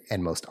pain,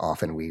 and most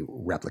often we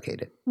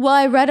replicate it. Well,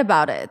 I read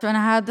about it. When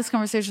I had this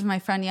conversation with my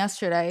friend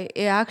yesterday,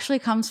 it actually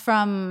comes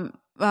from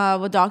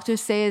what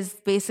doctors say is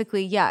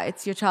basically,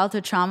 it's your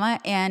childhood trauma,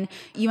 and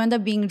you end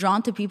up being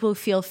drawn to people who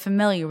feel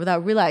familiar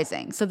without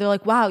realizing. So they're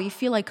like, wow, you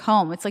feel like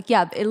home. It's like,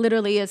 yeah, it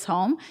literally is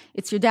home.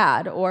 It's your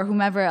dad or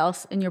whomever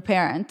else in your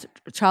parent,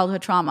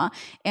 childhood trauma.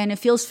 And it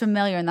feels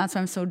familiar, and that's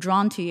why I'm so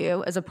drawn to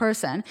you as a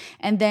person.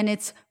 And then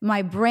it's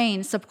my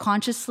brain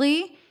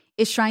subconsciously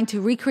is trying to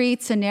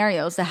recreate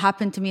scenarios that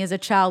happened to me as a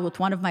child with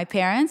one of my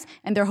parents,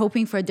 and they're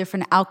hoping for a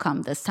different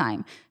outcome this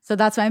time. So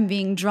that's why I'm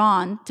being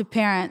drawn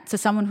to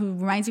someone who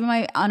reminds me of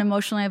my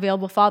unemotionally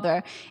available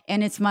father,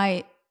 and it's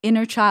my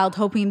inner child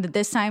hoping that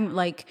this time,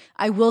 like,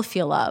 I will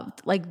feel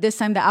loved. Like this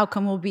time the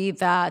outcome will be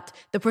that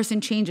the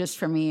person changes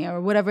for me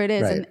or whatever it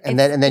is. Right. And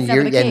then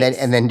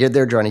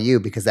they're drawn to you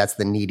because that's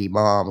the needy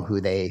mom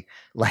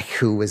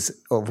who was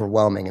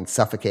overwhelming and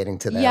suffocating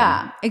to them.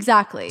 Yeah,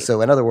 exactly.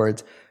 So in other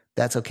words,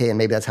 that's okay, and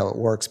maybe that's how it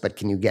works, but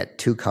can you get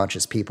two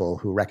conscious people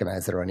who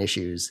recognize their own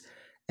issues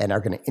and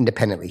are going to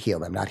independently heal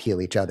them, not heal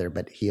each other,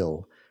 but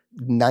heal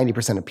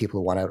 90% of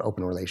people who want an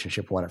open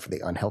relationship want it for the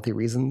unhealthy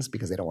reasons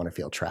because they don't want to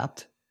feel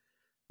trapped,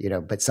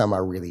 but some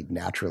are really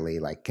naturally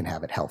like can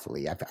have it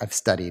healthily. I've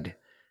studied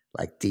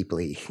like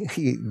deeply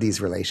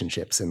these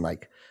relationships, and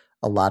like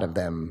a lot of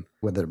them,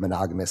 whether they're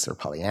monogamous or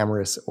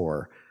polyamorous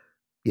or,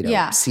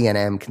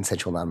 CNM,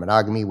 consensual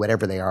non-monogamy,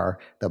 whatever they are,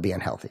 they'll be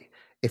unhealthy.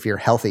 If you're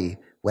healthy,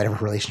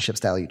 whatever relationship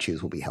style you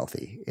choose will be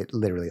healthy. It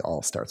literally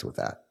all starts with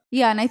that.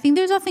 Yeah, and I think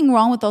there's nothing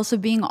wrong with also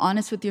being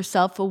honest with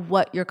yourself of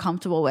what you're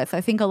comfortable with.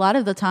 I think a lot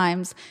of the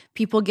times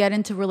people get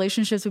into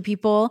relationships with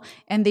people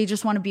and they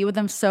just want to be with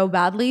them so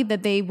badly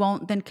that they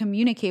won't then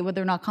communicate what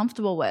they're not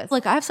comfortable with.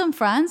 Like I have some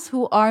friends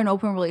who are in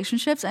open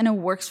relationships and it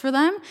works for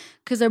them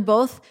because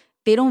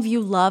they don't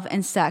view love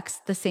and sex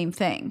the same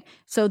thing.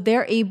 So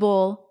they're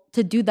able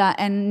to do that.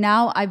 And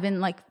now I've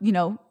been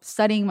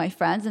studying my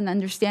friends and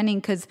understanding,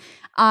 because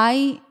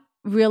I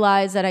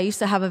realized that I used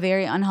to have a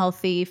very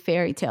unhealthy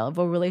fairy tale of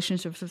what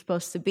relationships are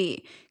supposed to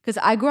be. Because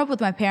I grew up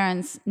with my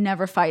parents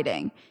never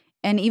fighting.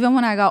 And even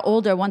when I got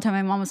older, one time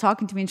my mom was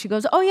talking to me and she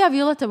goes, oh yeah,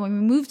 Violetta, when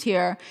we moved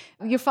here,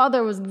 your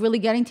father was really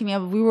getting to me.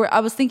 I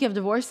was thinking of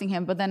divorcing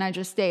him, but then I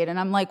just stayed. And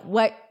I'm like,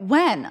 what?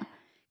 When?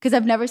 Because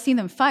I've never seen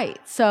them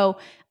fight. So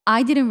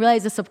I didn't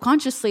realize that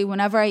subconsciously,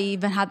 whenever I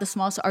even had the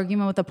smallest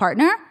argument with a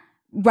partner,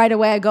 right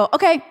away I go,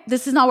 okay,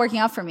 this is not working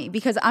out for me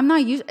because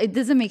it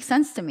doesn't make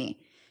sense to me.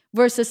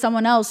 Versus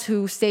someone else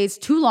who stays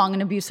too long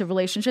in abusive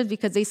relationships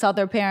because they saw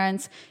their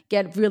parents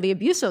get really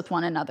abusive with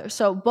one another.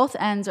 So both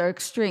ends are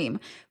extreme.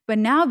 But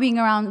now being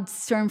around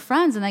certain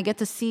friends and I get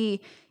to see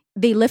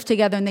they live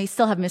together and they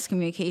still have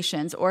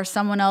miscommunications, or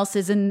someone else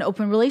is in an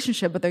open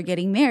relationship but they're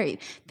getting married.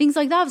 Things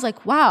like that. I was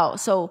like, wow.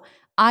 So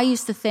I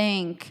used to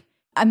think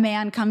a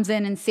man comes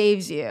in and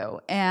saves you.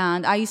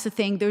 And I used to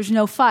think there's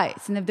no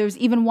fights. And if there's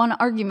even one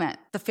argument,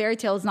 the fairy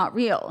tale is not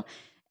real.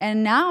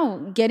 And now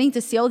getting to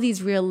see all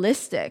these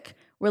realistic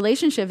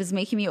relationship is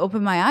making me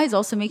open my eyes,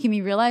 also making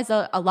me realize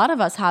that a lot of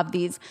us have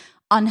these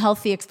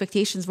unhealthy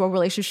expectations of what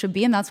relationships should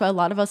be, and that's why a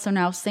lot of us are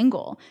now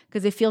single,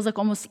 because it feels like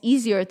almost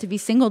easier to be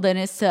single than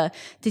it is to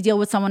deal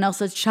with someone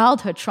else's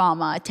childhood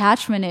trauma,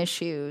 attachment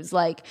issues,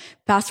 like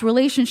past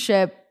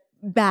relationship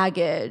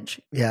baggage.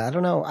 Yeah, I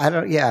don't know.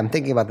 I'm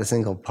thinking about the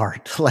single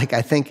part. But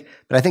I think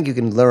you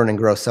can learn and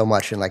grow so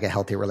much in like a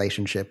healthy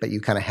relationship, but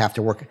you kind of have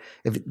to work.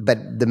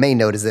 But the main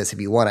note is this: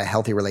 if you want a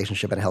healthy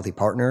relationship and a healthy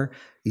partner,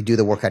 you do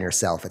the work on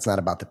yourself. It's not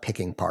about the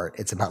picking part.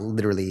 It's about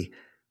literally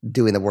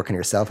doing the work on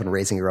yourself and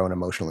raising your own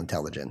emotional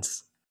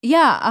intelligence.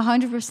 Yeah,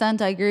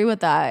 100%. I agree with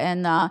that.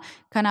 And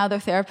kind of other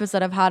therapists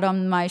that I've had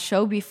on my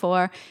show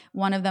before,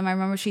 one of them, I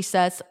remember she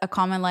says a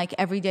comment like,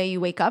 every day you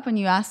wake up and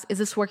you ask, is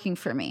this working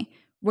for me?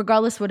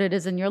 Regardless what it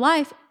is in your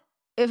life,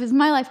 is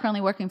my life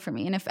currently working for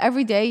me? And if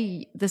every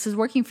day this is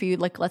working for you,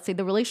 like let's say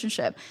the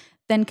relationship,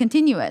 then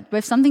continue it. But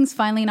if something's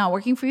finally not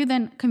working for you,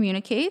 then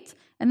communicate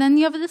And then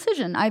you have a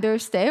decision, either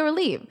stay or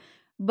leave.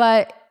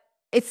 But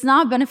it's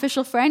not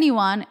beneficial for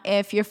anyone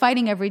if you're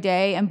fighting every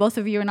day and both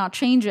of you are not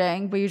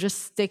changing, but you're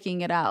just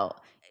sticking it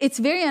out. It's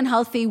very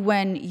unhealthy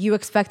when you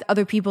expect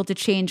other people to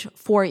change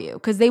for you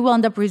because they will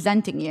end up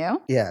resenting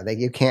you. Yeah,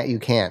 you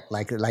can't.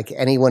 Like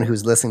anyone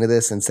who's listening to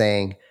this and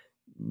saying,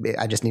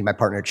 I just need my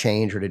partner to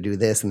change or to do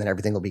this and then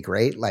everything will be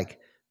great, like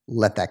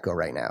let that go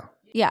right now.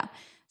 Yeah.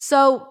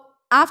 So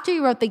after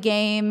you wrote the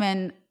game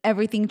and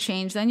everything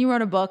changed, then you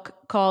wrote a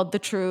book called The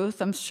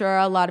Truth. I'm sure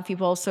a lot of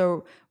people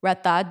also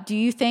read that. Do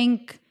you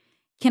think,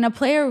 can a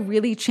player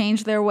really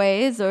change their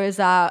ways, or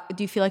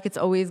do you feel like it's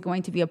always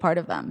going to be a part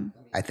of them?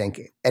 I think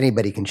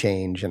anybody can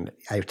change. And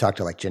I've talked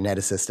to like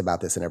geneticists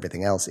about this and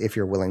everything else. If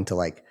you're willing to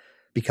like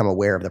become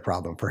aware of the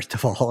problem, first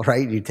of all,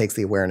 right? It takes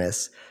the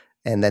awareness.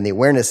 And then the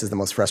awareness is the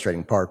most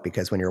frustrating part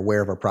because when you're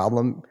aware of a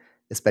problem,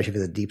 especially if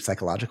it's a deep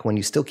psychological one,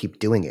 you still keep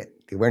doing it.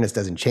 The awareness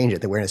doesn't change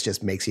it. The awareness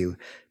just makes you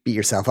beat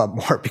yourself up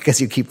more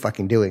because you keep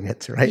fucking doing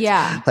it, right?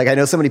 Yeah. Like I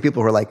know so many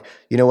people who are like,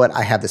 you know what?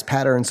 I have this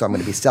pattern, so I'm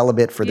going to be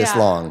celibate for this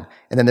long.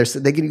 And then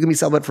you can be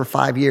celibate for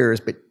 5 years,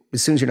 but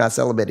as soon as you're not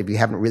celibate, if you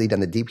haven't really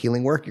done the deep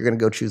healing work, you're going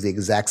to go choose the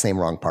exact same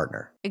wrong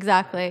partner.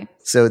 Exactly.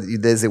 So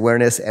there's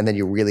awareness, and then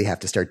you really have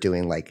to start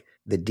doing like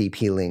the deep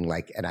healing.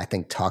 Like, and I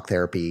think talk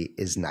therapy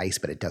is nice,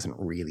 but it doesn't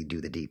really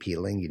do the deep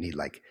healing. You need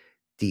like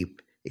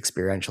deep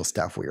experiential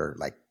stuff where you're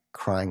like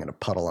crying in a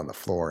puddle on the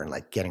floor and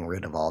like getting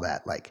rid of all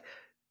that like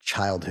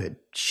childhood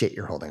shit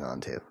you're holding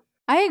on to.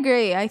 I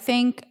agree. I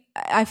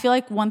feel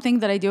like one thing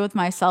that I do with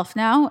myself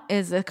now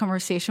is a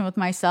conversation with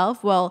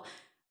myself. Well,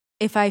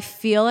 if I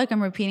feel like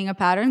I'm repeating a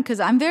pattern, because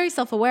I'm very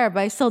self-aware,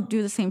 but I still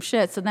do the same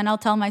shit. So then I'll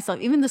tell myself,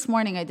 even this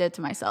morning I did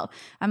to myself,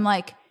 I'm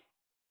like,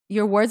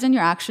 your words and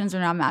your actions are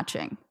not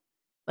matching.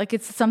 Like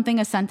it's a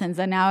sentence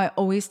that now I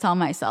always tell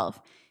myself.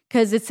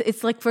 Because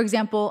it's like, for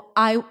example,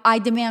 I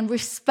demand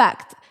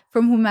respect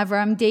from whomever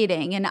I'm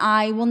dating, and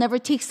I will never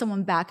take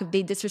someone back if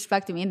they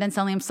disrespected me, and then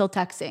suddenly I'm still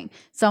texting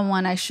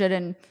someone I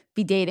shouldn't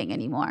be dating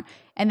anymore.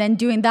 And then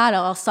doing that,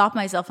 I'll stop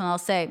myself and I'll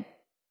say,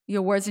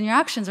 your words and your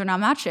actions are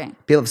not matching.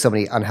 People have so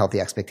many unhealthy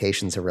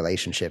expectations of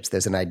relationships.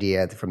 There's an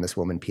idea from this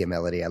woman, Pia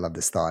Melody. I love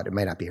this thought. It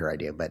might not be her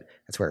idea, but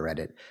that's where I read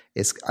it.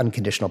 It's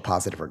unconditional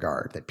positive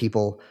regard. That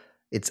people,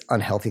 it's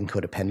unhealthy and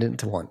codependent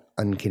to want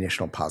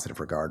unconditional positive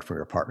regard from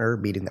your partner,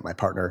 meaning that my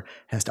partner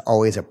has to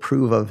always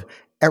approve of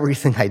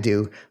everything I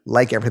do,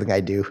 like everything I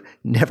do,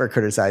 never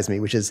criticize me,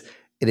 which is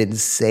an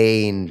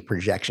insane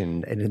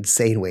projection, an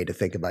insane way to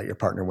think about your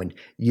partner when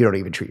you don't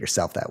even treat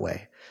yourself that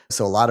way.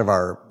 So a lot of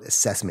our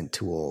assessment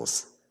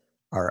tools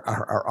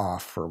are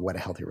off for what a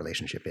healthy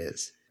relationship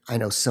is. I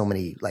know so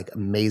many like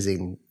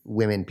amazing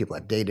women people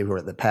I've dated who are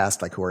in the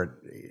past, like who are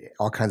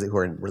who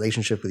are in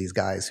relationships with these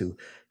guys who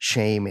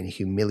shame and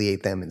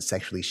humiliate them and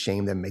sexually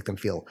shame them, make them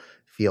feel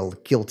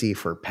guilty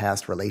for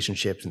past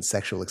relationships and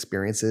sexual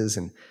experiences.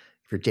 And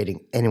if you're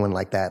dating anyone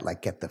like that,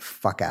 like get the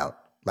fuck out.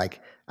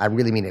 Like I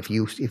really mean if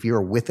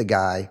you're with a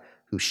guy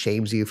who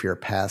shames you for your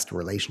past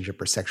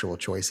relationship or sexual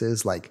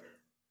choices, like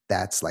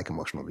that's like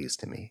emotional abuse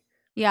to me.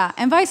 Yeah,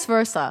 and vice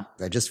versa.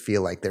 I just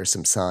feel like there's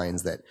some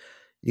signs that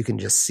you can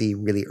just see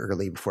really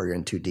early before you're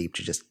in too deep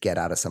to just get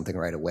out of something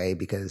right away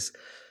because,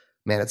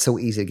 man, it's so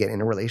easy to get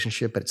in a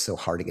relationship, but it's so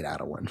hard to get out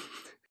of one.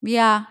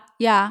 Yeah,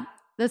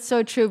 that's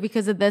so true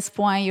because at this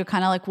point, you're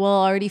kind of like,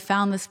 well, I already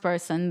found this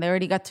person. They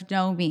already got to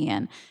know me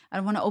and I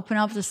don't want to open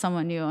up to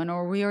someone new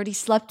or we already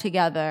slept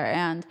together.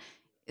 And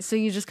so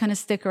you just kind of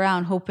stick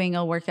around hoping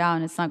it'll work out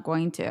and it's not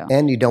going to.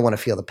 And you don't want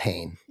to feel the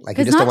pain. Like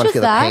you just don't want to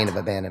feel the pain of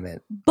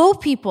abandonment.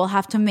 Both people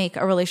have to make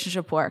a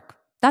relationship work.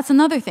 That's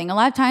another thing. A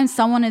lot of times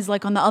someone is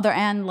like on the other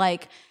end,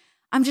 like,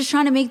 I'm just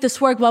trying to make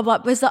this work, blah, blah.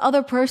 But is the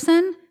other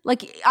person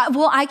like,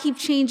 I keep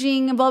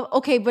changing, blah,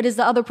 okay, but is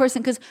the other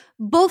person, because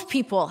both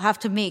people have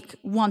to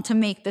want to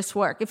make this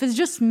work. If it's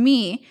just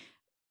me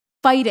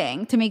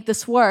fighting to make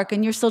this work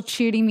and you're still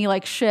treating me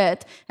like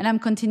shit and I'm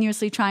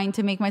continuously trying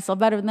to make myself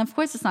better, then of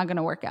course it's not going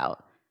to work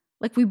out.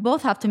 Like we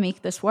both have to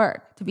make this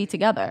work to be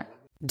together.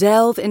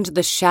 Delve into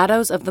the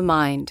shadows of the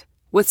mind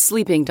with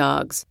Sleeping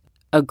Dogs,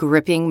 a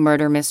gripping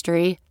murder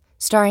mystery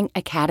starring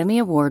Academy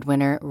Award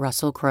winner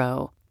Russell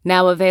Crowe.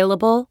 Now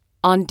available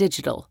on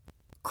digital.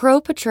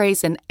 Crowe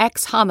portrays an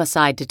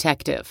ex-homicide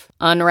detective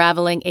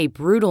unraveling a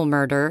brutal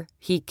murder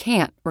he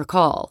can't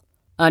recall.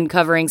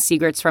 Uncovering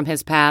secrets from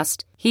his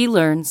past, he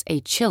learns a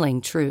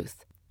chilling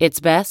truth. It's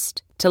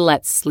best to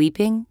let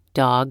sleeping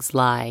dogs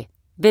lie.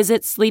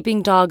 Visit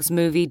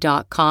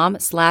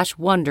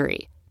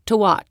sleepingdogsmovie.com/Wondery to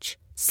watch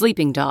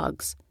Sleeping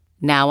Dogs,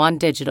 now on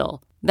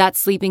digital.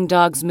 That's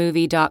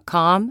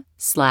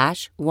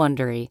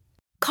sleepingdogsmovie.com/Wondery.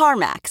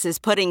 CarMax is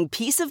putting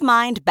peace of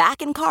mind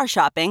back in car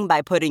shopping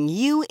by putting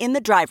you in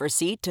the driver's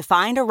seat to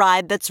find a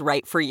ride that's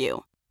right for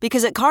you.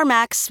 Because at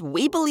CarMax,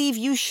 we believe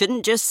you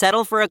shouldn't just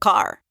settle for a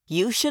car.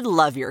 You should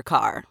love your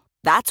car.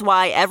 That's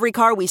why every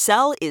car we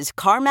sell is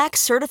CarMax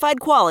certified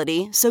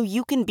quality, so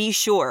you can be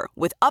sure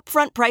with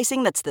upfront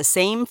pricing that's the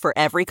same for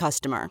every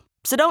customer.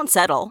 So don't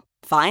settle.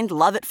 Find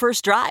love at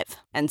first drive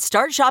and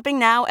start shopping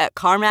now at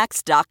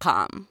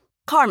CarMax.com.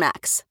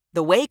 CarMax,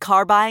 the way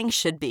car buying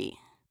should be.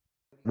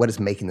 What does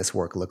making this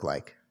work look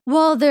like?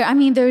 Well,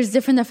 there's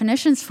different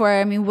definitions for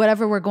it. I mean,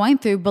 whatever we're going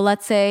through, but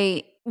let's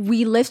say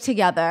we live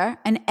together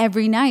and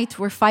every night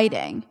we're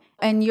fighting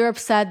and you're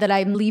upset that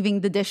I'm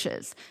leaving the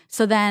dishes.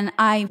 So then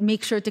I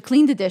make sure to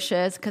clean the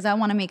dishes because I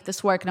want to make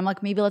this work. And I'm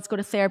like, maybe let's go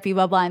to therapy,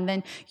 blah, blah. And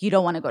then you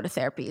don't want to go to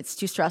therapy. It's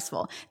too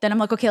stressful. Then I'm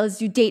like, okay, let's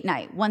do date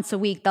night once a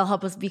week. That'll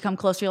help us become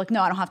closer. You're like,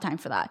 no, I don't have time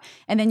for that.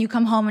 And then you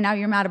come home and now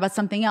you're mad about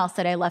something else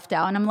that I left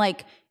out. And I'm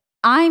like,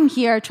 I'm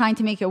here trying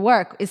to make it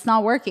work. It's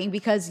not working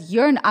because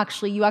you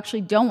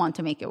actually don't want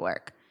to make it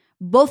work.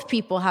 Both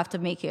people have to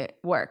make it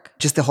work.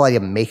 Just the whole idea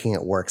of making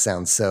it work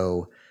sounds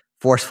so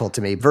forceful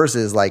to me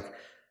versus like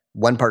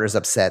one partner's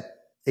upset.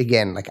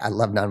 Again, like I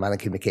love nonviolent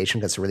communication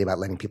because it's really about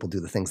letting people do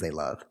the things they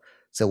love.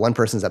 So one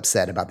person's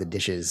upset about the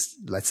dishes.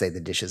 Let's say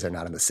the dishes are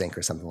not in the sink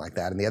or something like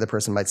that. And the other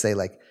person might say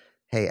like,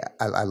 hey,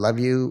 I love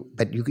you,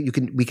 but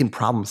we can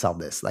problem solve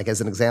this. Like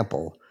as an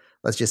example,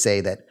 let's just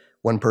say that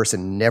one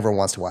person never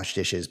wants to wash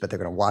dishes, but they're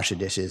going to wash the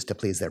dishes to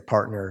please their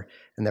partner,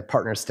 and their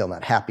partner's still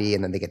not happy,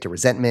 and then they get to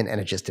resentment, and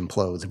it just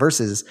implodes.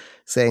 Versus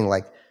saying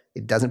like,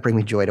 it doesn't bring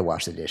me joy to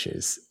wash the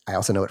dishes. I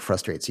also know it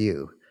frustrates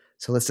you.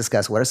 So let's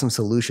discuss what are some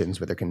solutions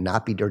where there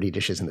cannot be dirty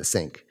dishes in the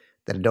sink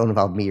that don't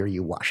involve me or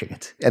you washing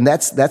it. And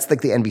that's like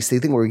the NBC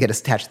thing where we get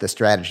attached to the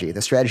strategy.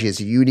 The strategy is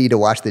you need to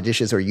wash the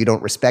dishes or you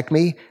don't respect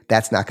me.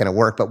 That's not going to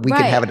work. But we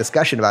can have a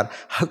discussion about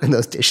how can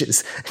those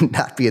dishes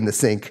not be in the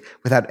sink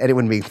without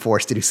anyone being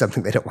forced to do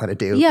something they don't want to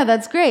do. Yeah,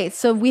 that's great.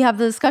 So we have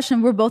the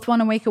discussion. We both want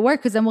to make it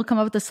work because then we'll come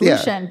up with a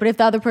solution. Yeah. But if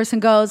the other person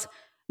goes,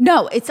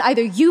 no, it's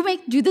either you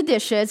do the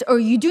dishes or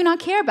you do not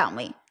care about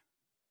me.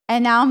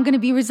 And now I'm going to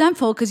be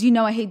resentful because you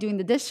know I hate doing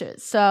the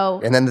dishes.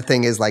 So, and then the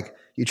thing is like,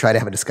 you try to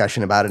have a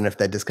discussion about it. And if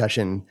that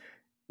discussion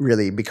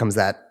really becomes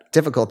that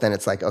difficult, then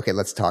it's like, okay,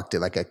 let's talk to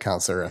like a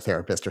counselor or a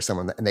therapist or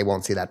someone and they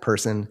won't see that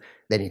person.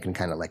 Then you can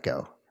kind of let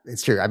go.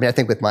 It's true. I mean, I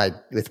think with my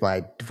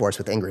divorce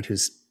with Ingrid,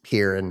 who's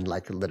here and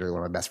like literally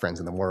one of my best friends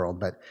in the world,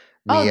 but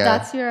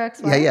that's your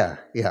ex-wife?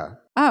 Yeah.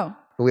 Oh.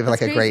 But we have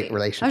like a great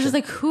relationship. I was just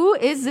like, who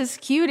is this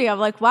cutie? I'm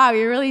like, wow,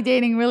 you're really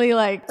dating really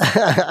like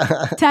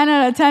 10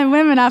 out of 10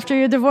 women after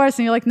your divorce.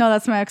 And you're like, no,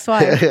 that's my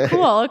ex-wife.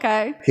 Cool,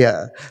 okay.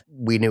 Yeah.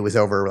 We knew it was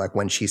over like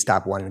when she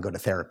stopped wanting to go to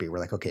therapy. We're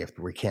like, okay, if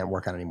we can't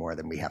work on it anymore,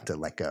 then we have to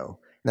let go. And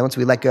then once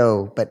we let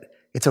go, but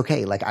it's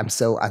okay. Like I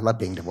love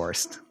being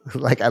divorced.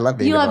 Like I love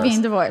being divorced. You love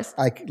being divorced.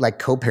 Like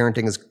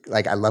co-parenting is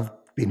like, I love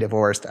being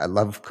divorced. I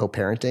love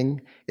co-parenting.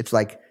 It's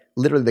like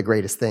literally the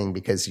greatest thing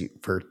because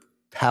for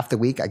half the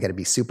week, I got to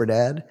be super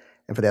dad.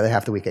 And for the other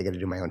half of the week, I got to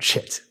do my own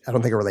shit. I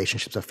don't think a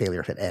relationship's a failure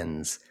if it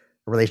ends.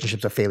 A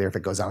relationship's a failure if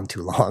it goes on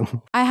too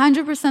long. I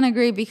 100%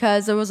 agree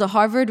because there was a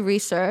Harvard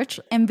research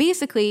and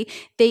basically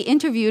they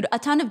interviewed a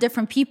ton of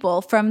different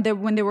people from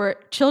when they were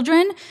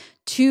children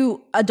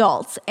to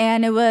adults.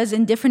 And it was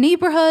in different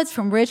neighborhoods,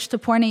 from rich to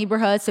poor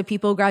neighborhoods. So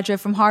people who graduated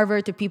from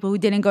Harvard to people who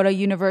didn't go to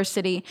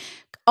university,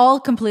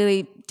 all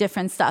completely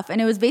different stuff.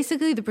 And it was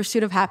basically the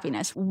pursuit of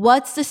happiness.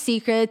 What's the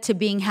secret to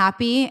being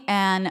happy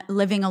and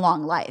living a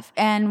long life?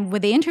 And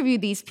when they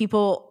interviewed these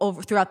people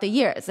throughout the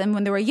years, and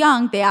when they were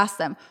young, they asked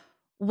them,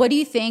 what do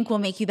you think will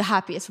make you the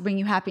happiest, bring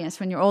you happiness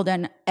when you're older?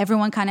 And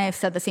everyone kind of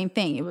said the same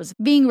thing. It was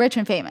being rich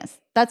and famous.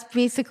 That's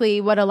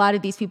basically what a lot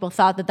of these people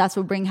thought that's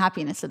what would bring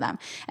happiness to them.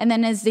 And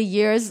then as the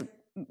years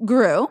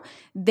grew,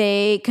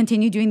 they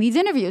continued doing these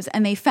interviews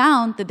and they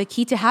found that the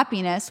key to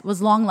happiness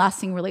was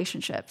long-lasting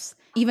relationships,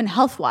 even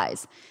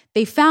health-wise.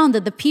 They found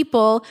that the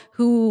people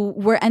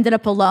who ended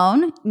up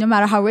alone, no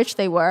matter how rich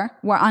they were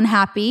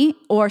unhappy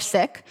or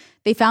sick.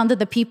 They found that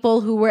the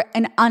people who were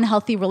in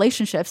unhealthy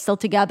relationships, still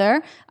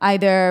together,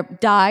 either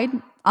died,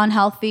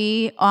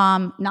 unhealthy,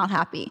 not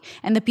happy.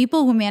 And the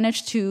people who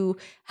managed to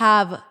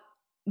have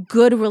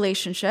good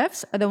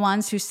relationships are the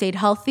ones who stayed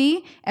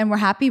healthy and were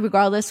happy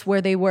regardless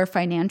where they were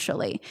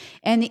financially.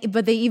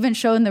 But they even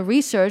show in the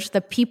research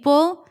that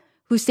people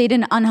who stayed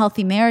in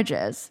unhealthy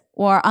marriages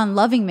or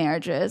unloving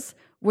marriages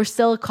were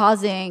still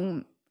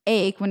causing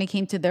ache when it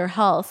came to their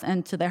health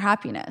and to their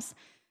happiness.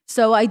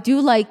 So I do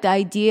like the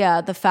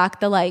idea, the fact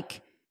that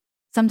like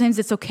sometimes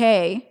it's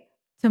okay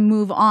to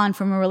move on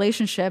from a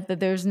relationship, that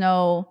there's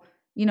no,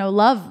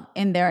 love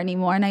in there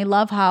anymore. And I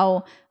love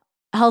how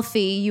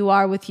healthy you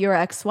are with your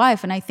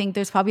ex-wife. And I think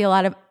there's probably a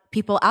lot of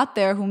people out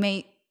there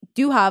who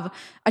do have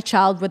a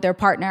child with their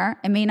partner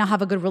and may not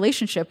have a good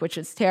relationship, which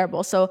is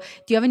terrible. So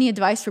do you have any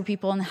advice for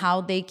people on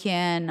how they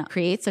can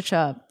create such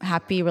a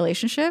happy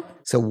relationship?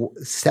 So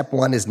step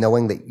one is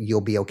knowing that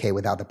you'll be okay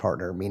without the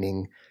partner,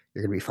 meaning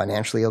you're going to be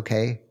financially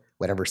okay,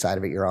 whatever side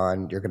of it you're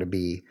on. You're going to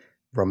be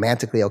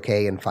romantically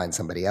okay and find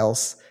somebody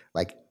else.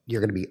 Like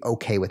you're going to be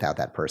okay without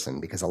that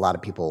person, because a lot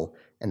of people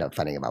end up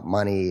fighting about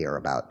money or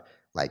about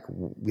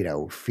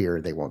fear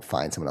they won't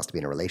find someone else to be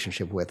in a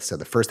relationship with. So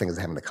the first thing is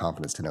having the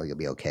confidence to know you'll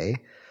be okay.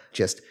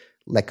 Just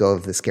let go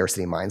of the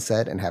scarcity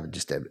mindset and have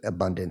just an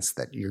abundance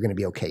that you're going to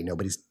be okay.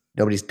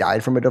 Nobody's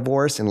died from a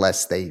divorce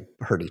unless they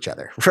hurt each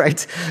other, right?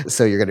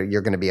 So you're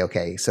going to be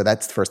okay. So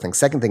that's the first thing.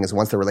 Second thing is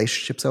once the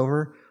relationship's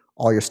over,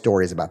 all your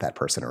stories about that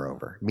person are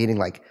over. Meaning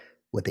like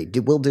what they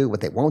will do,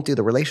 what they won't do,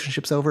 the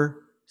relationship's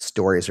over,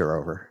 stories are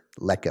over.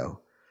 Let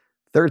go.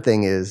 Third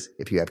thing is,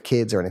 if you have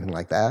kids or anything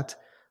like that,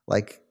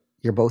 like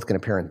you're both going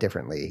to parent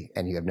differently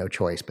and you have no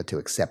choice but to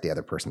accept the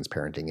other person's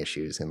parenting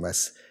issues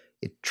unless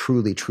it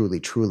truly, truly,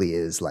 truly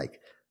is like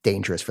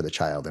dangerous for the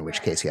child, in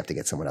which case you have to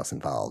get someone else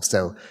involved.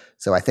 So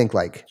I think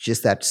like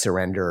just that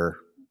surrender,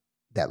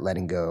 that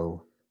letting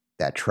go,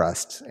 that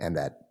trust, and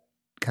that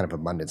kind of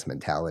abundance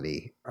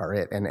mentality are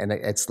it. And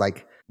it's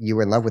like you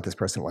were in love with this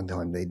person one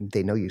time.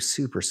 They know you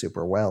super,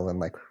 super well. And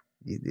like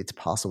it's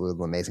possible with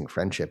an amazing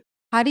friendship.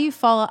 How do you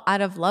fall out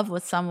of love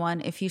with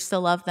someone if you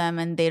still love them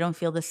and they don't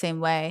feel the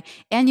same way?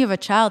 And you have a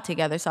child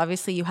together, so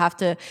obviously you have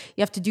to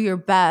do your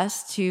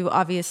best to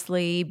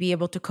obviously be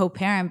able to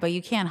co-parent, but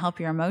you can't help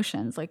your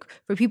emotions. Like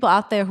for people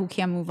out there who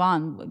can't move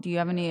on, do you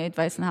have any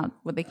advice on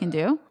what they can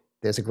do?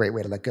 There's a great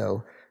way to let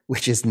go,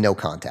 which is no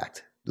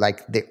contact.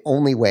 Like the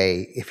only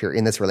way, if you're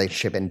in this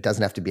relationship, and it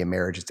doesn't have to be a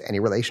marriage, it's any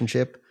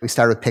relationship. We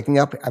started with picking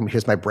up.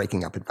 Here's my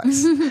breaking up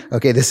advice.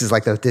 Okay, this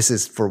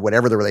is for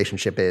whatever the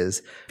relationship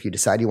is. If you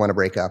decide you want to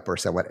break up or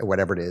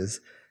whatever it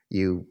is,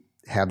 you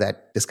have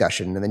that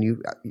discussion, and then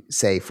you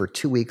say, for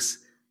 2 weeks,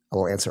 I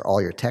will answer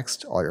all your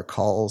texts, all your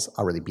calls.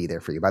 I'll really be there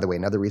for you. By the way,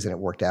 another reason it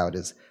worked out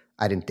is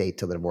I didn't date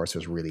till the divorce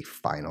was really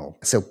final.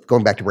 So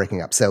going back to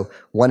breaking up. So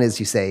one is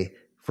you say,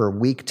 for a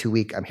week, 2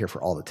 weeks, I'm here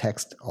for all the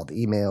text, all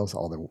the emails,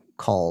 all the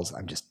calls.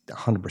 I'm just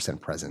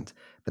 100% present.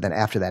 But then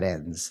after that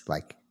ends,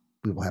 like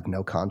we will have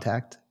no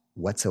contact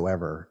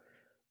whatsoever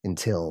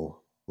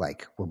until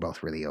like we're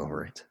both really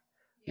over it.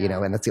 Yeah. You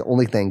know, and that's the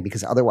only thing,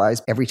 because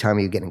otherwise, every time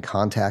you get in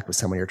contact with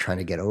someone you're trying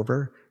to get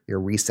over, you're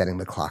resetting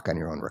the clock on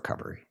your own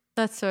recovery.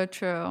 That's so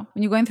true.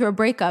 When you're going through a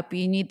breakup,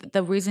 you need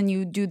the reason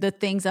you do the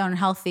things that are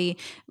unhealthy,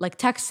 like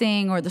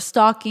texting or the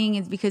stalking,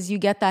 is because you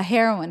get that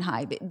heroin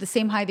high, the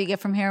same high they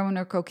get from heroin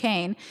or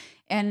cocaine.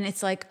 And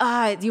it's like,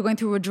 you're going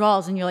through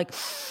withdrawals and you're like,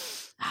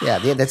 yeah,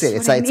 that's it.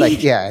 It's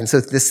like, yeah. And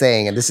so this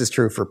saying, and this is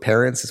true for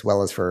parents as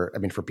well as for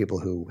people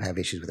who have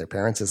issues with their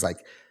parents, is like,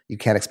 you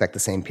can't expect the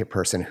same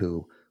person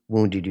who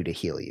wounded you to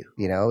heal you.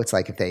 You know, it's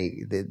like if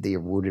they're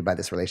wounded by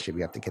this relationship,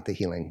 you have to get the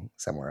healing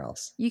somewhere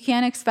else. You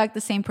can't expect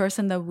the same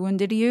person that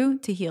wounded you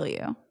to heal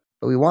you.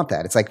 But we want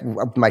that. It's like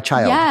my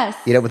child. Yes.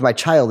 You know, with my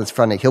child, it's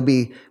funny.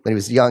 When he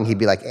was young, he'd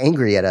be like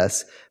angry at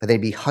us, but then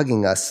he'd be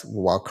hugging us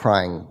while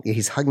crying.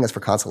 He's hugging us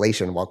for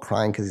consolation while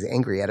crying because he's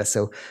angry at us.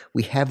 So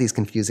we have these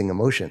confusing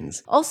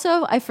emotions.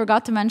 Also, I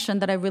forgot to mention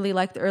that I really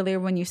liked earlier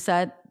when you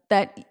said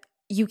that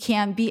you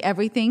can't be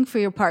everything for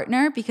your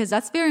partner, because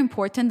that's very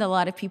important that a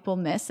lot of people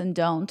miss and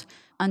don't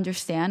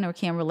understand or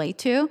can't relate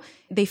to.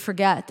 They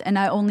forget. And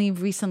I only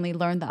recently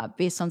learned that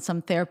based on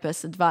some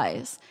therapist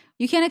advice.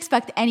 You can't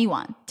expect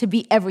anyone to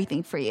be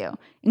everything for you,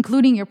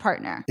 including your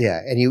partner. Yeah.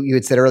 And you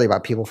had said earlier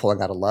about people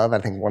falling out of love. I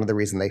think one of the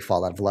reasons they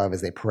fall out of love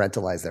is they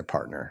parentalize their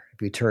partner.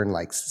 If you turn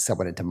like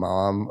someone into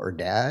mom or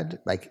dad,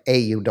 like A,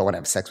 you don't want to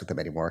have sex with them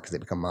anymore because they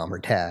become mom or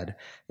dad.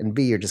 And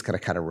B, you're just going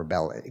to kind of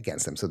rebel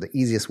against them. So the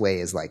easiest way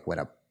is like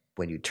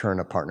when you turn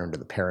a partner into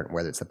the parent,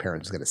 whether it's the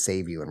parent who's going to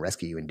save you and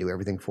rescue you and do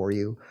everything for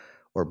you,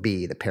 or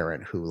B, the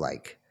parent who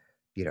like,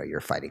 you know,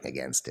 you're fighting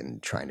against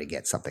and trying to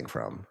get something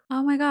from.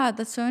 Oh my God,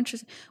 that's so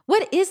interesting.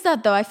 What is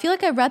that though? I feel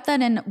like I read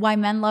that in Why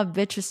Men Love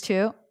Bitches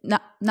Too.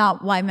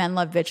 Not Why Men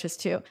Love Bitches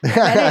Too.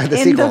 I read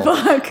it in the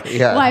book,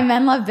 yeah. Why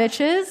Men Love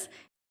Bitches.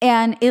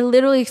 And it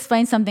literally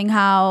explains something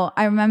I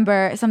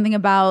remember something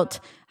about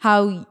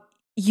how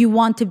you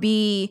want to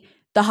be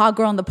the hot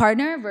girl and the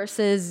partner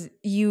versus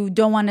you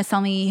don't want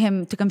necessarily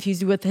him to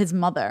confuse you with his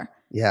mother.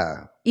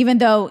 Yeah. Even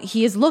though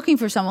he is looking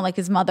for someone like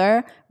his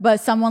mother, but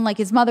someone like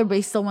his mother, but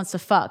he still wants to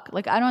fuck.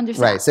 Like, I don't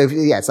understand. Right. So,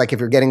 it's like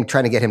if you're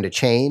trying to get him to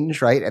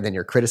change, right? And then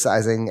you're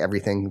criticizing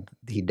everything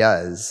he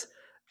does,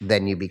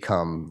 then you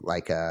become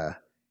like the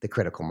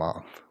critical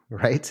mom,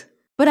 right?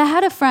 But I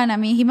had a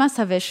friend, he must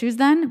have issues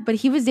then, but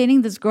he was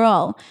dating this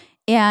girl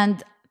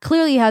and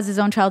clearly has his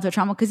own childhood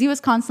trauma because he was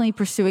constantly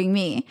pursuing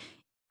me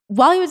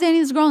while he was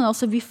dating this girl and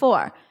also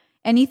before.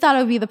 And he thought I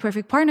would be the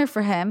perfect partner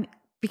for him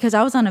because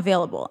I was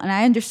unavailable. And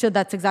I understood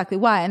that's exactly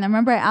why. And I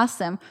remember I asked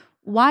him,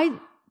 why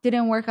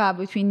didn't it work out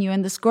between you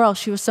and this girl?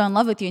 She was so in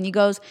love with you. And he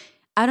goes,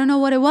 I don't know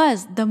what it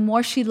was. The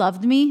more she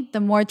loved me, the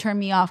more it turned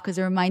me off because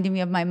it reminded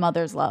me of my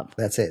mother's love.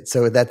 That's it.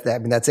 So that's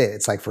it.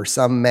 It's like for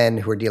some men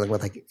who are dealing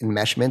with like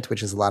enmeshment,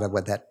 which is a lot of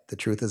what the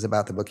truth is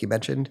about, the book you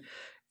mentioned,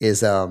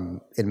 is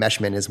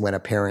enmeshment is when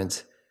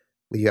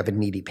you have a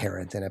needy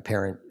parent and a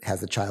parent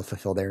has the child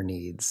fulfill their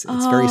needs.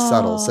 It's very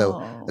subtle. So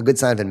a good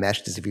sign of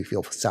enmeshed is if you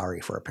feel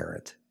sorry for a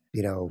parent.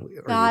 You know,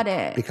 or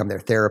you become their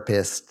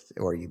therapist,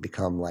 or you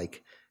become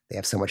like they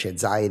have so much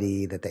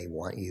anxiety that they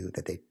want you,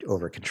 that they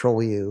over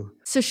control you.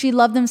 So she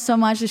loved him so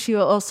much that she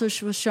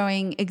was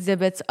showing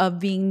exhibits of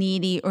being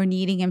needy or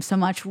needing him so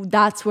much.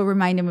 That's what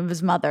reminded him of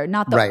his mother,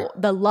 not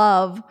the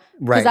love.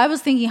 Because I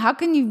was thinking, how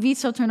can you be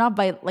so turned off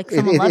by like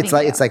someone loving you?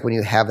 It's like when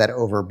you have that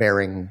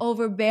overbearing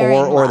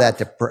or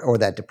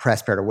that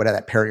depressed parent, or whatever,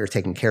 that parent you're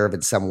taking care of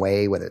in some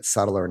way, whether it's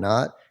subtle or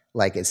not.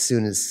 Like as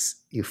soon as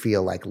you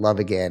feel like love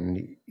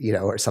again, you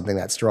know, or something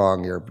that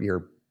strong,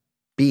 your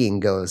being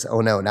goes, oh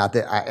no, not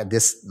that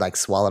this like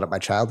swallowed up my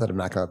childhood. I'm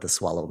not going to let this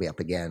swallow me up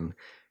again.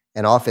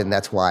 And often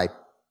that's why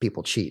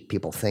people cheat.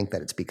 People think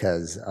that it's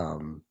because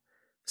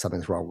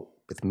something's wrong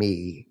with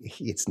me.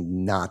 It's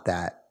not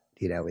that,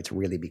 it's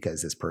really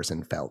because this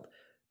person felt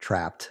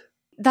trapped.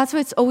 That's why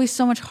it's always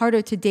so much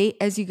harder to date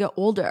as you get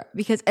older,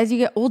 because as you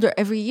get older,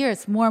 every year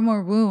it's more and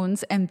more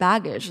wounds and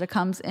baggage that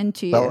comes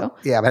into you. Well,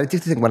 yeah, but I do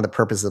think one of the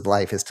purposes of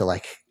life is to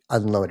like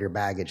unload your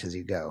baggage as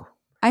you go.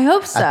 I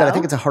hope so. But I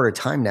think it's a harder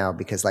time now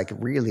because like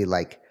really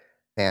like,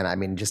 man, I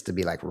mean, just to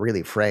be like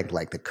really frank,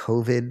 like the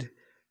COVID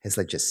has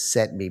like just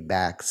set me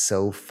back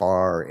so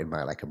far in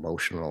my like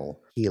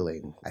emotional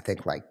healing. I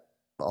think like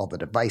all the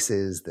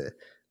devices, the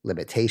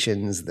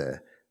limitations,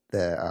 the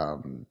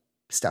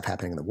stuff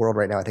happening in the world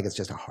right now, I think it's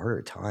just a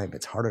harder time.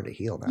 It's harder to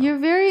heal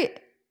now.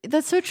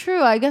 That's so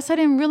true. I guess I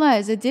didn't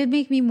realize it did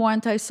make me more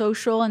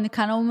antisocial, and it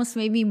kind of almost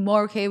made me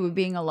more okay with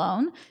being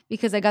alone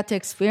because I got to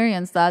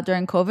experience that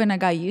during COVID and I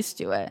got used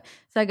to it.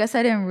 So I guess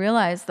I didn't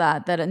realize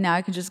that now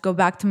I can just go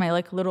back to my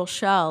like little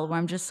shell where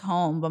I'm just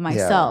home by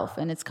myself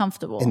and it's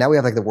comfortable. And now we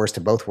have like the worst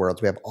of both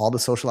worlds. We have all the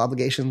social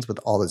obligations with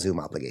all the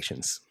Zoom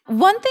obligations.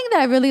 One thing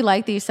that I really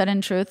like that you said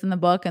in Truth in the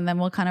book, and then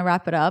we'll kind of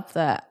wrap it up,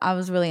 that I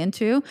was really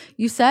into,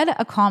 you said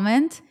a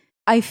comment,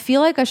 I feel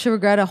like I should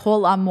regret a whole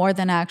lot more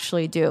than I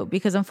actually do,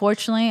 because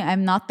unfortunately,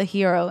 I'm not the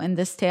hero in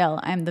this tale.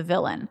 I'm the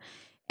villain.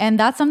 And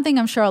that's something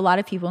I'm sure a lot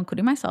of people,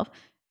 including myself,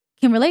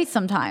 can relate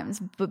sometimes,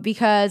 but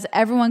because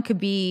everyone could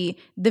be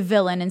the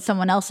villain in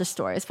someone else's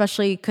story,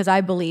 especially because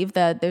I believe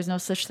that there's no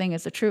such thing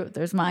as the truth.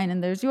 There's mine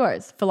and there's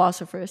yours.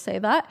 Philosophers say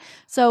that.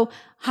 So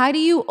how do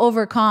you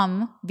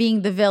overcome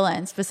being the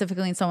villain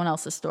specifically in someone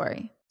else's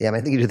story? Yeah, I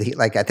mean, I think you do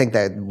I think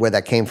that where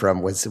that came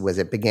from was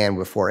it began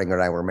before Ingrid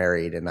and I were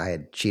married, and I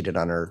had cheated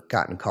on her,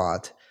 gotten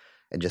caught,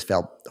 and just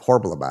felt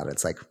horrible about it.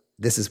 It's like,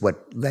 this is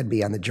what led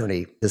me on the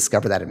journey to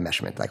discover that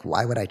enmeshment. Like,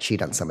 why would I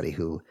cheat on somebody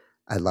who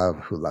I love,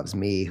 who loves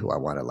me, who I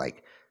want to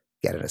like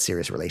get in a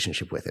serious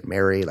relationship with and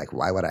marry? Like,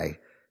 why would I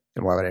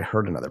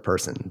hurt another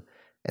person?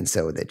 And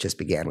so that just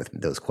began with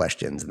those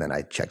questions. And then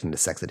I checked into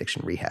sex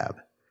addiction rehab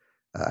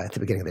at the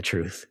beginning of the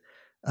Truth.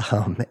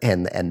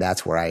 And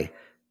that's where I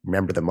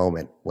remember the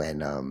moment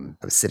when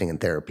I was sitting in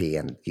therapy,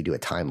 and you do a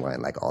timeline,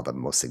 like all the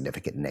most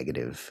significant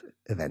negative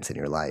events in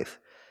your life.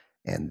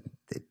 And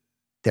the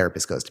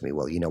therapist goes to me,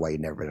 well, you know why you've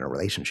never been in a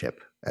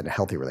relationship, in a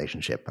healthy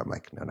relationship? I'm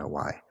like, no,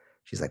 why?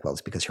 She's like, well,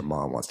 it's because your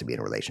mom wants to be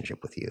in a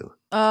relationship with you.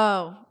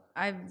 Oh,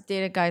 I've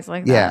dated guys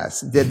like that.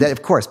 Yes,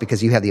 of course,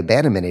 because you have the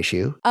abandonment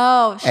issue.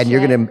 Oh, shit. And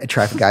you're going to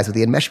attract guys with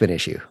the enmeshment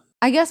issue.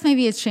 I guess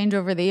maybe it's changed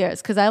over the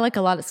years because I like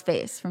a lot of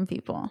space from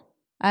people.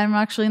 I'm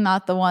actually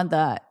not the one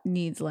that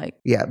needs like...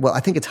 Yeah, well, I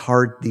think it's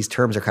hard. These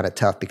terms are kind of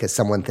tough because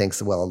someone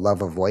thinks, well, love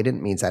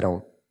avoidant means I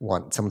don't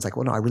want... Someone's like,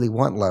 well, no, I really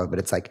want love. But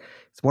it's like,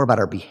 it's more about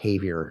our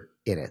behavior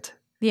in it.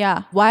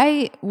 Yeah.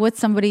 Why would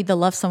somebody that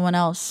loves someone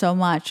else so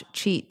much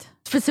cheat?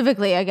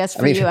 Specifically, I guess,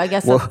 for you. I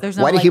guess there's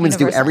no... Why do humans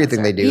do everything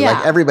answer. they do? Yeah.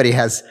 Like everybody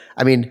has...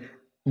 I mean,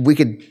 we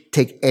could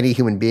take any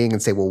human being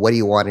and say, well, what do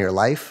you want in your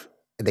life?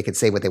 And they could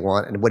say what they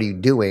want. And what are you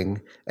doing?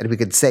 And we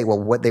could say,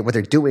 well, what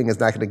they're doing is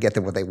not going to get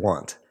them what they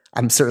want.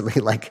 I'm certainly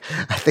like,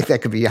 I think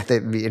it'd be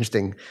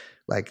interesting,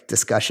 like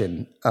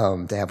discussion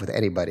to have with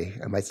anybody.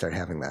 I might start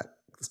having that,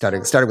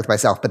 starting with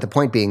myself. But the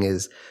point being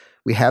is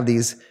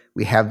there's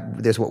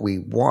what we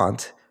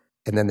want,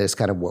 and then there's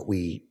kind of what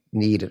we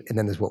need, and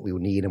then there's what we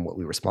need and what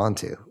we respond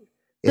to.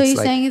 So you're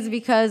saying it's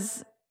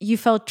because you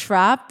felt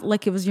trapped,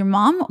 like it was your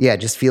mom? Yeah,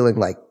 just feeling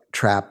like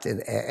trapped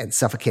and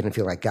suffocated, and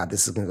feeling like, God,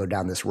 this is going to go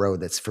down this road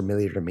that's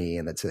familiar to me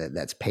and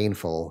that's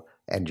painful,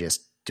 and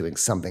just doing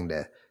something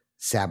to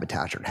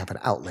sabotage her and have an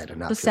outlet and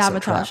not feel so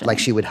trapped. Like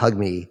she would hug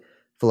me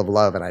full of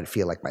love and I'd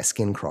feel like my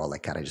skin crawl,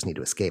 like, God, I just need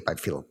to escape. I'd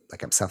feel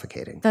like I'm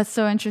suffocating. That's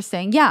so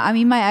interesting. Yeah, I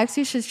mean, my ex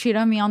used to cheat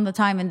on me all the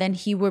time, and then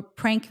he would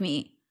prank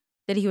me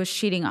that he was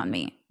cheating on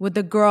me with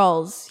the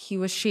girls he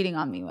was cheating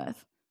on me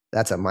with.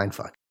 That's a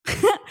mindfuck.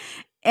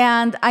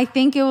 And I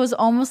think it was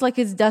almost like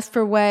his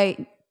desperate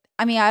way.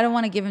 I mean, I don't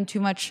want to give him too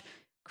much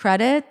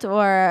credit,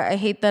 or I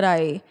hate that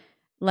I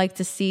like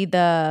to see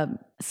the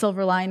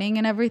silver lining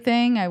and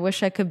everything. I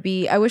wish I could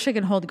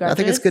hold grudges. I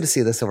think it's good to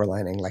see the silver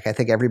lining. Like, I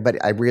think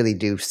everybody, I really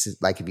do,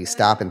 like, if you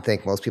stop and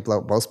think, most people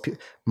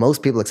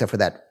except for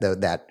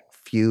that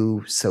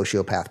few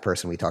sociopath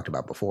person we talked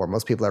about before,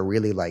 most people are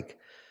really like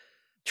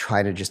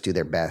trying to just do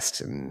their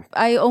best. And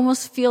I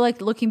almost feel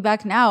like, looking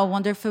back now, I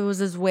wonder if it was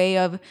his way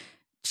of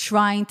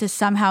trying to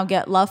somehow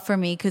get love for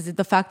me, because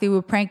the fact that he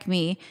would prank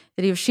me,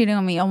 that he was cheating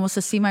on me, almost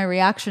to see my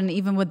reaction.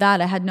 Even with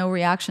that, I had no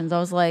reactions. I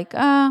was like,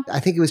 I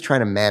think he was trying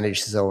to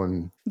manage his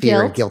own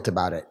fear and guilt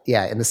about it.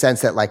 Yeah, in the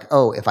sense that, like,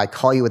 oh, if I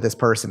call you with this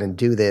person and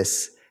do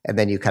this, and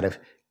then you kind of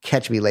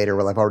catch me later,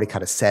 well, I've already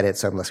kind of said it,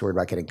 so I'm less worried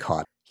about getting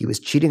caught. He was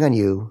cheating on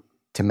you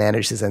to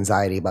manage his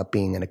anxiety about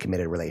being in a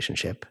committed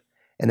relationship.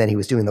 And then he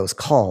was doing those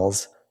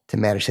calls to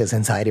manage his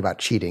anxiety about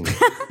cheating,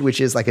 which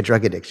is like a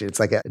drug addiction. It's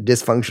like a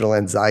dysfunctional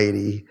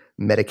anxiety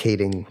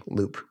medicating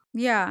loop.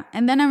 Yeah.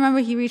 And then I remember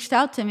he reached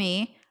out to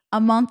me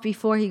a month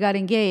before he got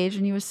engaged,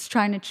 and he was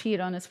trying to cheat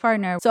on his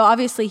partner. So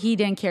obviously he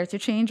didn't care to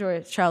change, or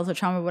childhood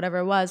trauma, whatever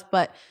it was.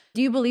 But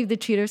do you believe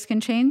that cheaters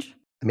can change?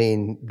 I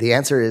mean, the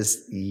answer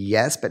is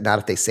yes, but not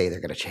if they say they're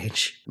going to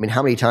change. I mean,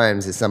 how many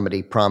times has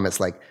somebody promised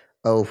like,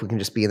 oh, if we can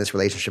just be in this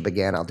relationship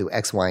again, I'll do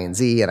X, Y, and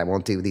Z, and I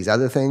won't do these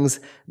other things.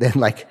 Then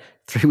like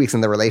 3 weeks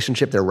in the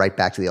relationship, they're right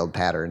back to the old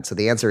pattern. So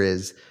the answer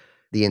is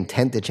the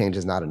intent to change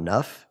is not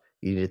enough.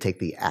 You need to take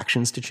the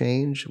actions to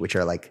change, which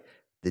are like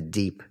the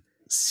deep,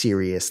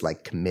 serious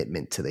like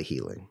commitment to the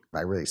healing.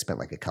 I really spent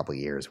like a couple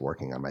years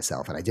working on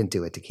myself, and I didn't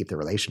do it to keep the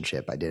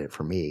relationship. I did it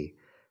for me.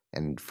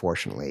 And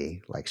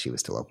fortunately, like she was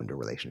still open to a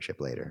relationship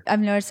later.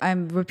 I've noticed I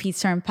repeat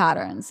certain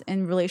patterns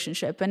in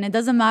relationship. And it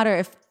doesn't matter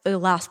if the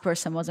last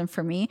person wasn't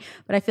for me.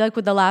 But I feel like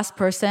with the last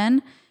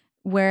person,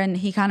 wherein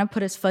he kind of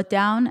put his foot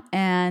down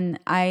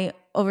and I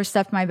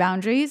overstepped my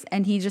boundaries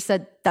and he just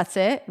said, that's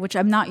it, which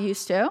I'm not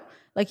used to.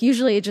 Like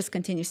usually it just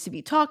continues to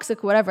be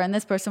toxic, whatever. And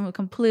this person would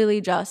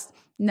completely just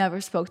never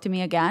spoke to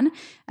me again.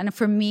 And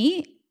for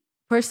me,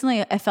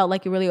 personally, I felt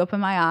like it really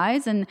opened my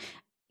eyes. And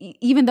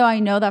even though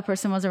I know that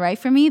person wasn't right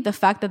for me, the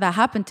fact that that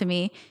happened to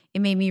me, it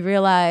made me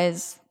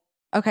realize,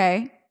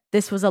 okay,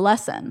 this was a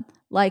lesson.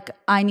 Like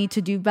I need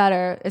to do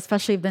better,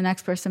 especially if the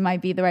next person might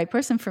be the right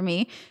person for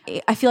me.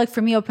 I feel like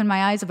for me, opened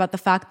my eyes about the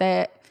fact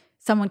that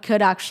someone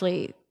could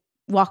actually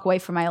walk away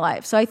from my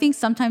life. So I think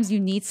sometimes you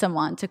need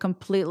someone to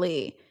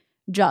completely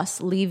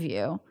just leave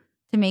you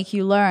to make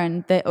you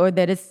learn that, or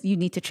that you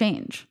need to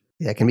change.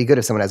 Yeah, it can be good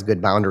if someone has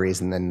good boundaries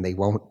and then they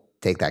won't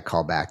take that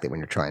call back that when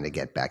you're trying to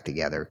get back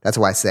together. That's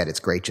why I said it's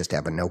great just to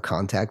have a no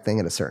contact thing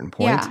at a certain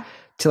point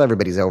till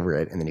everybody's over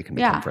it, and then you can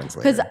become friends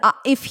later. Because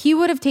if he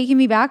would have taken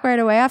me back right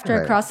away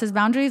after I crossed his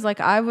boundaries, like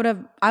I would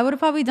have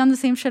probably done the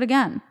same shit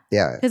again.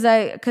 Yeah,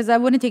 because I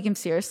wouldn't take him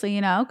seriously,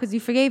 because you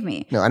forgave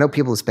me. No, I know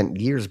people who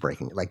spent years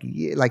breaking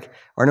it. Like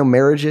are no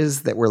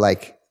marriages that were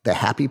like the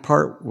happy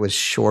part was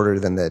shorter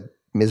than the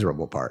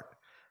miserable part.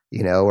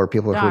 Or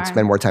people who would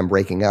spend more time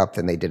breaking up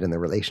than they did in the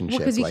relationship.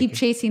 Because you keep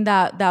chasing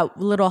that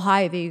little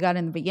high that you got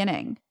in the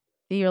beginning.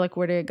 You're like,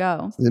 where did it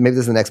go? Maybe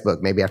this is the next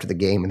book. Maybe after The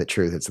Game and the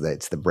Truth,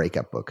 it's the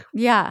breakup book.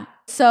 Yeah.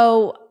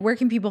 So where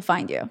can people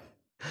find you?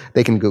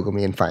 They can Google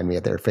me and find me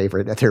at their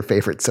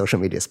favorite social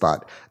media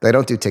spot. Though I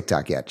don't do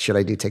TikTok yet. Should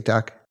I do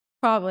TikTok?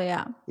 Probably,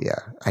 yeah. Yeah,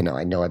 I know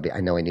I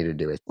need to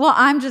do it. Well,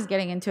 I'm just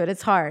getting into it.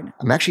 It's hard.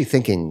 I'm actually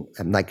thinking.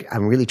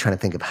 I'm really trying to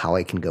think of how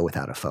I can go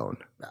without a phone.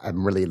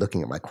 I'm really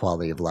looking at my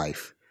quality of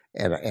life.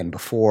 And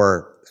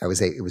before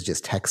it was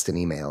just text and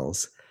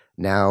emails.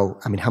 Now,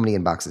 I mean, how many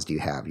inboxes do you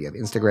have? You have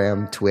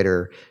Instagram,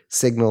 Twitter,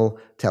 Signal,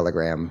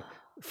 Telegram,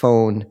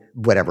 phone,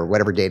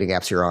 whatever dating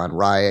apps you're on,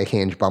 Raya,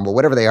 Hinge, Bumble,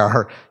 whatever they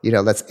are,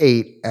 that's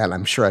 8. And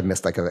I'm sure I've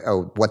missed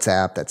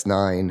WhatsApp, that's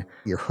 9.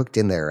 You're hooked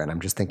in there. And I'm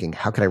just thinking,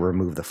 how can I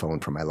remove the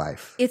phone from my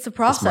life? It's a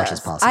process. As much as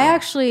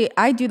possible.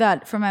 I do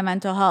that for my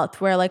mental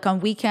health, where like on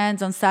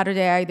weekends, on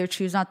Saturday, I either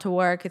choose not to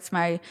work. It's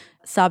my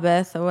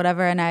Sabbath or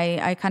whatever. And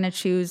I kind of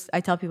choose,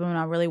 I tell people I'm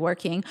not really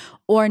working.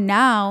 Or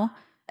now,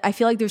 I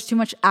feel like there's too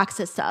much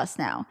access to us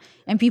now.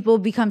 And people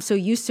become so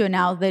used to it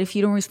now that if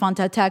you don't respond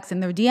to a text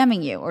and they're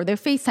DMing you or they're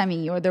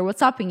FaceTiming you or they're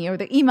WhatsApping you or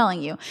they're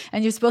emailing you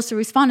and you're supposed to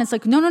respond, it's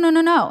like,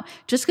 no.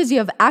 Just because you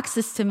have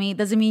access to me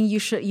doesn't mean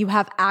you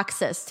have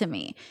access to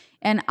me.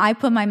 And I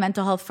put my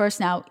mental health first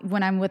now.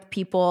 When I'm with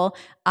people,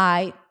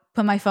 I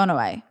put my phone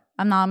away.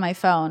 I'm not on my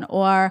phone.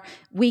 Or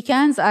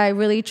weekends, I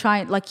really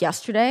try, like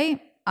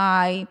yesterday,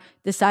 I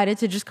decided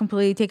to just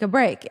completely take a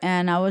break.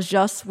 And I was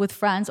just with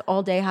friends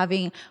all day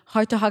having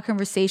heart-to-heart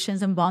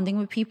conversations and bonding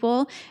with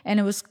people. And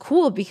it was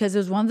cool because it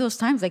was one of those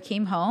times I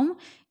came home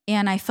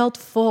and I felt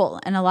full.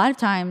 And a lot of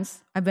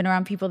times I've been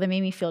around people that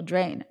made me feel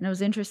drained. And it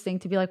was interesting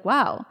to be like,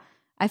 wow,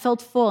 I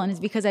felt full. And it's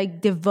because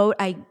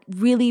I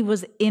really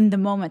was in the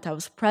moment. I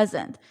was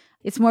present.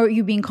 It's more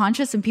you being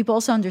conscious and people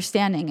also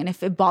understanding. And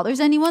if it bothers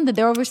anyone, that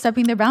they're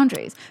overstepping their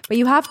boundaries. But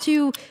you have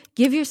to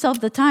give yourself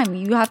the time.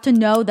 You have to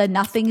know that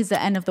nothing is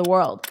the end of the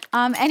world.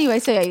 Anyway,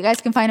 so yeah, you guys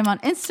can find him on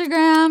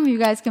Instagram. You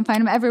guys can find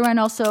him everywhere. And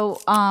also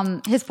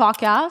his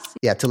podcast.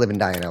 Yeah, To Live and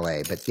Die in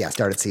LA. But yeah,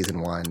 start at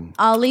season 1.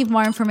 I'll leave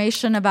more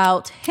information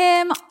about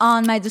him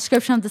on my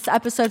description of this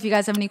episode. If you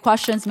guys have any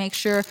questions, make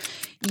sure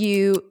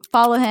you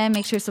follow him.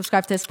 Make sure you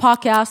subscribe to his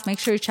podcast. Make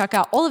sure you check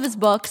out all of his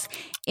books.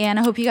 And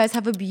I hope you guys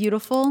have a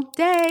beautiful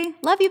day.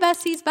 Love you,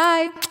 besties.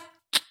 Bye.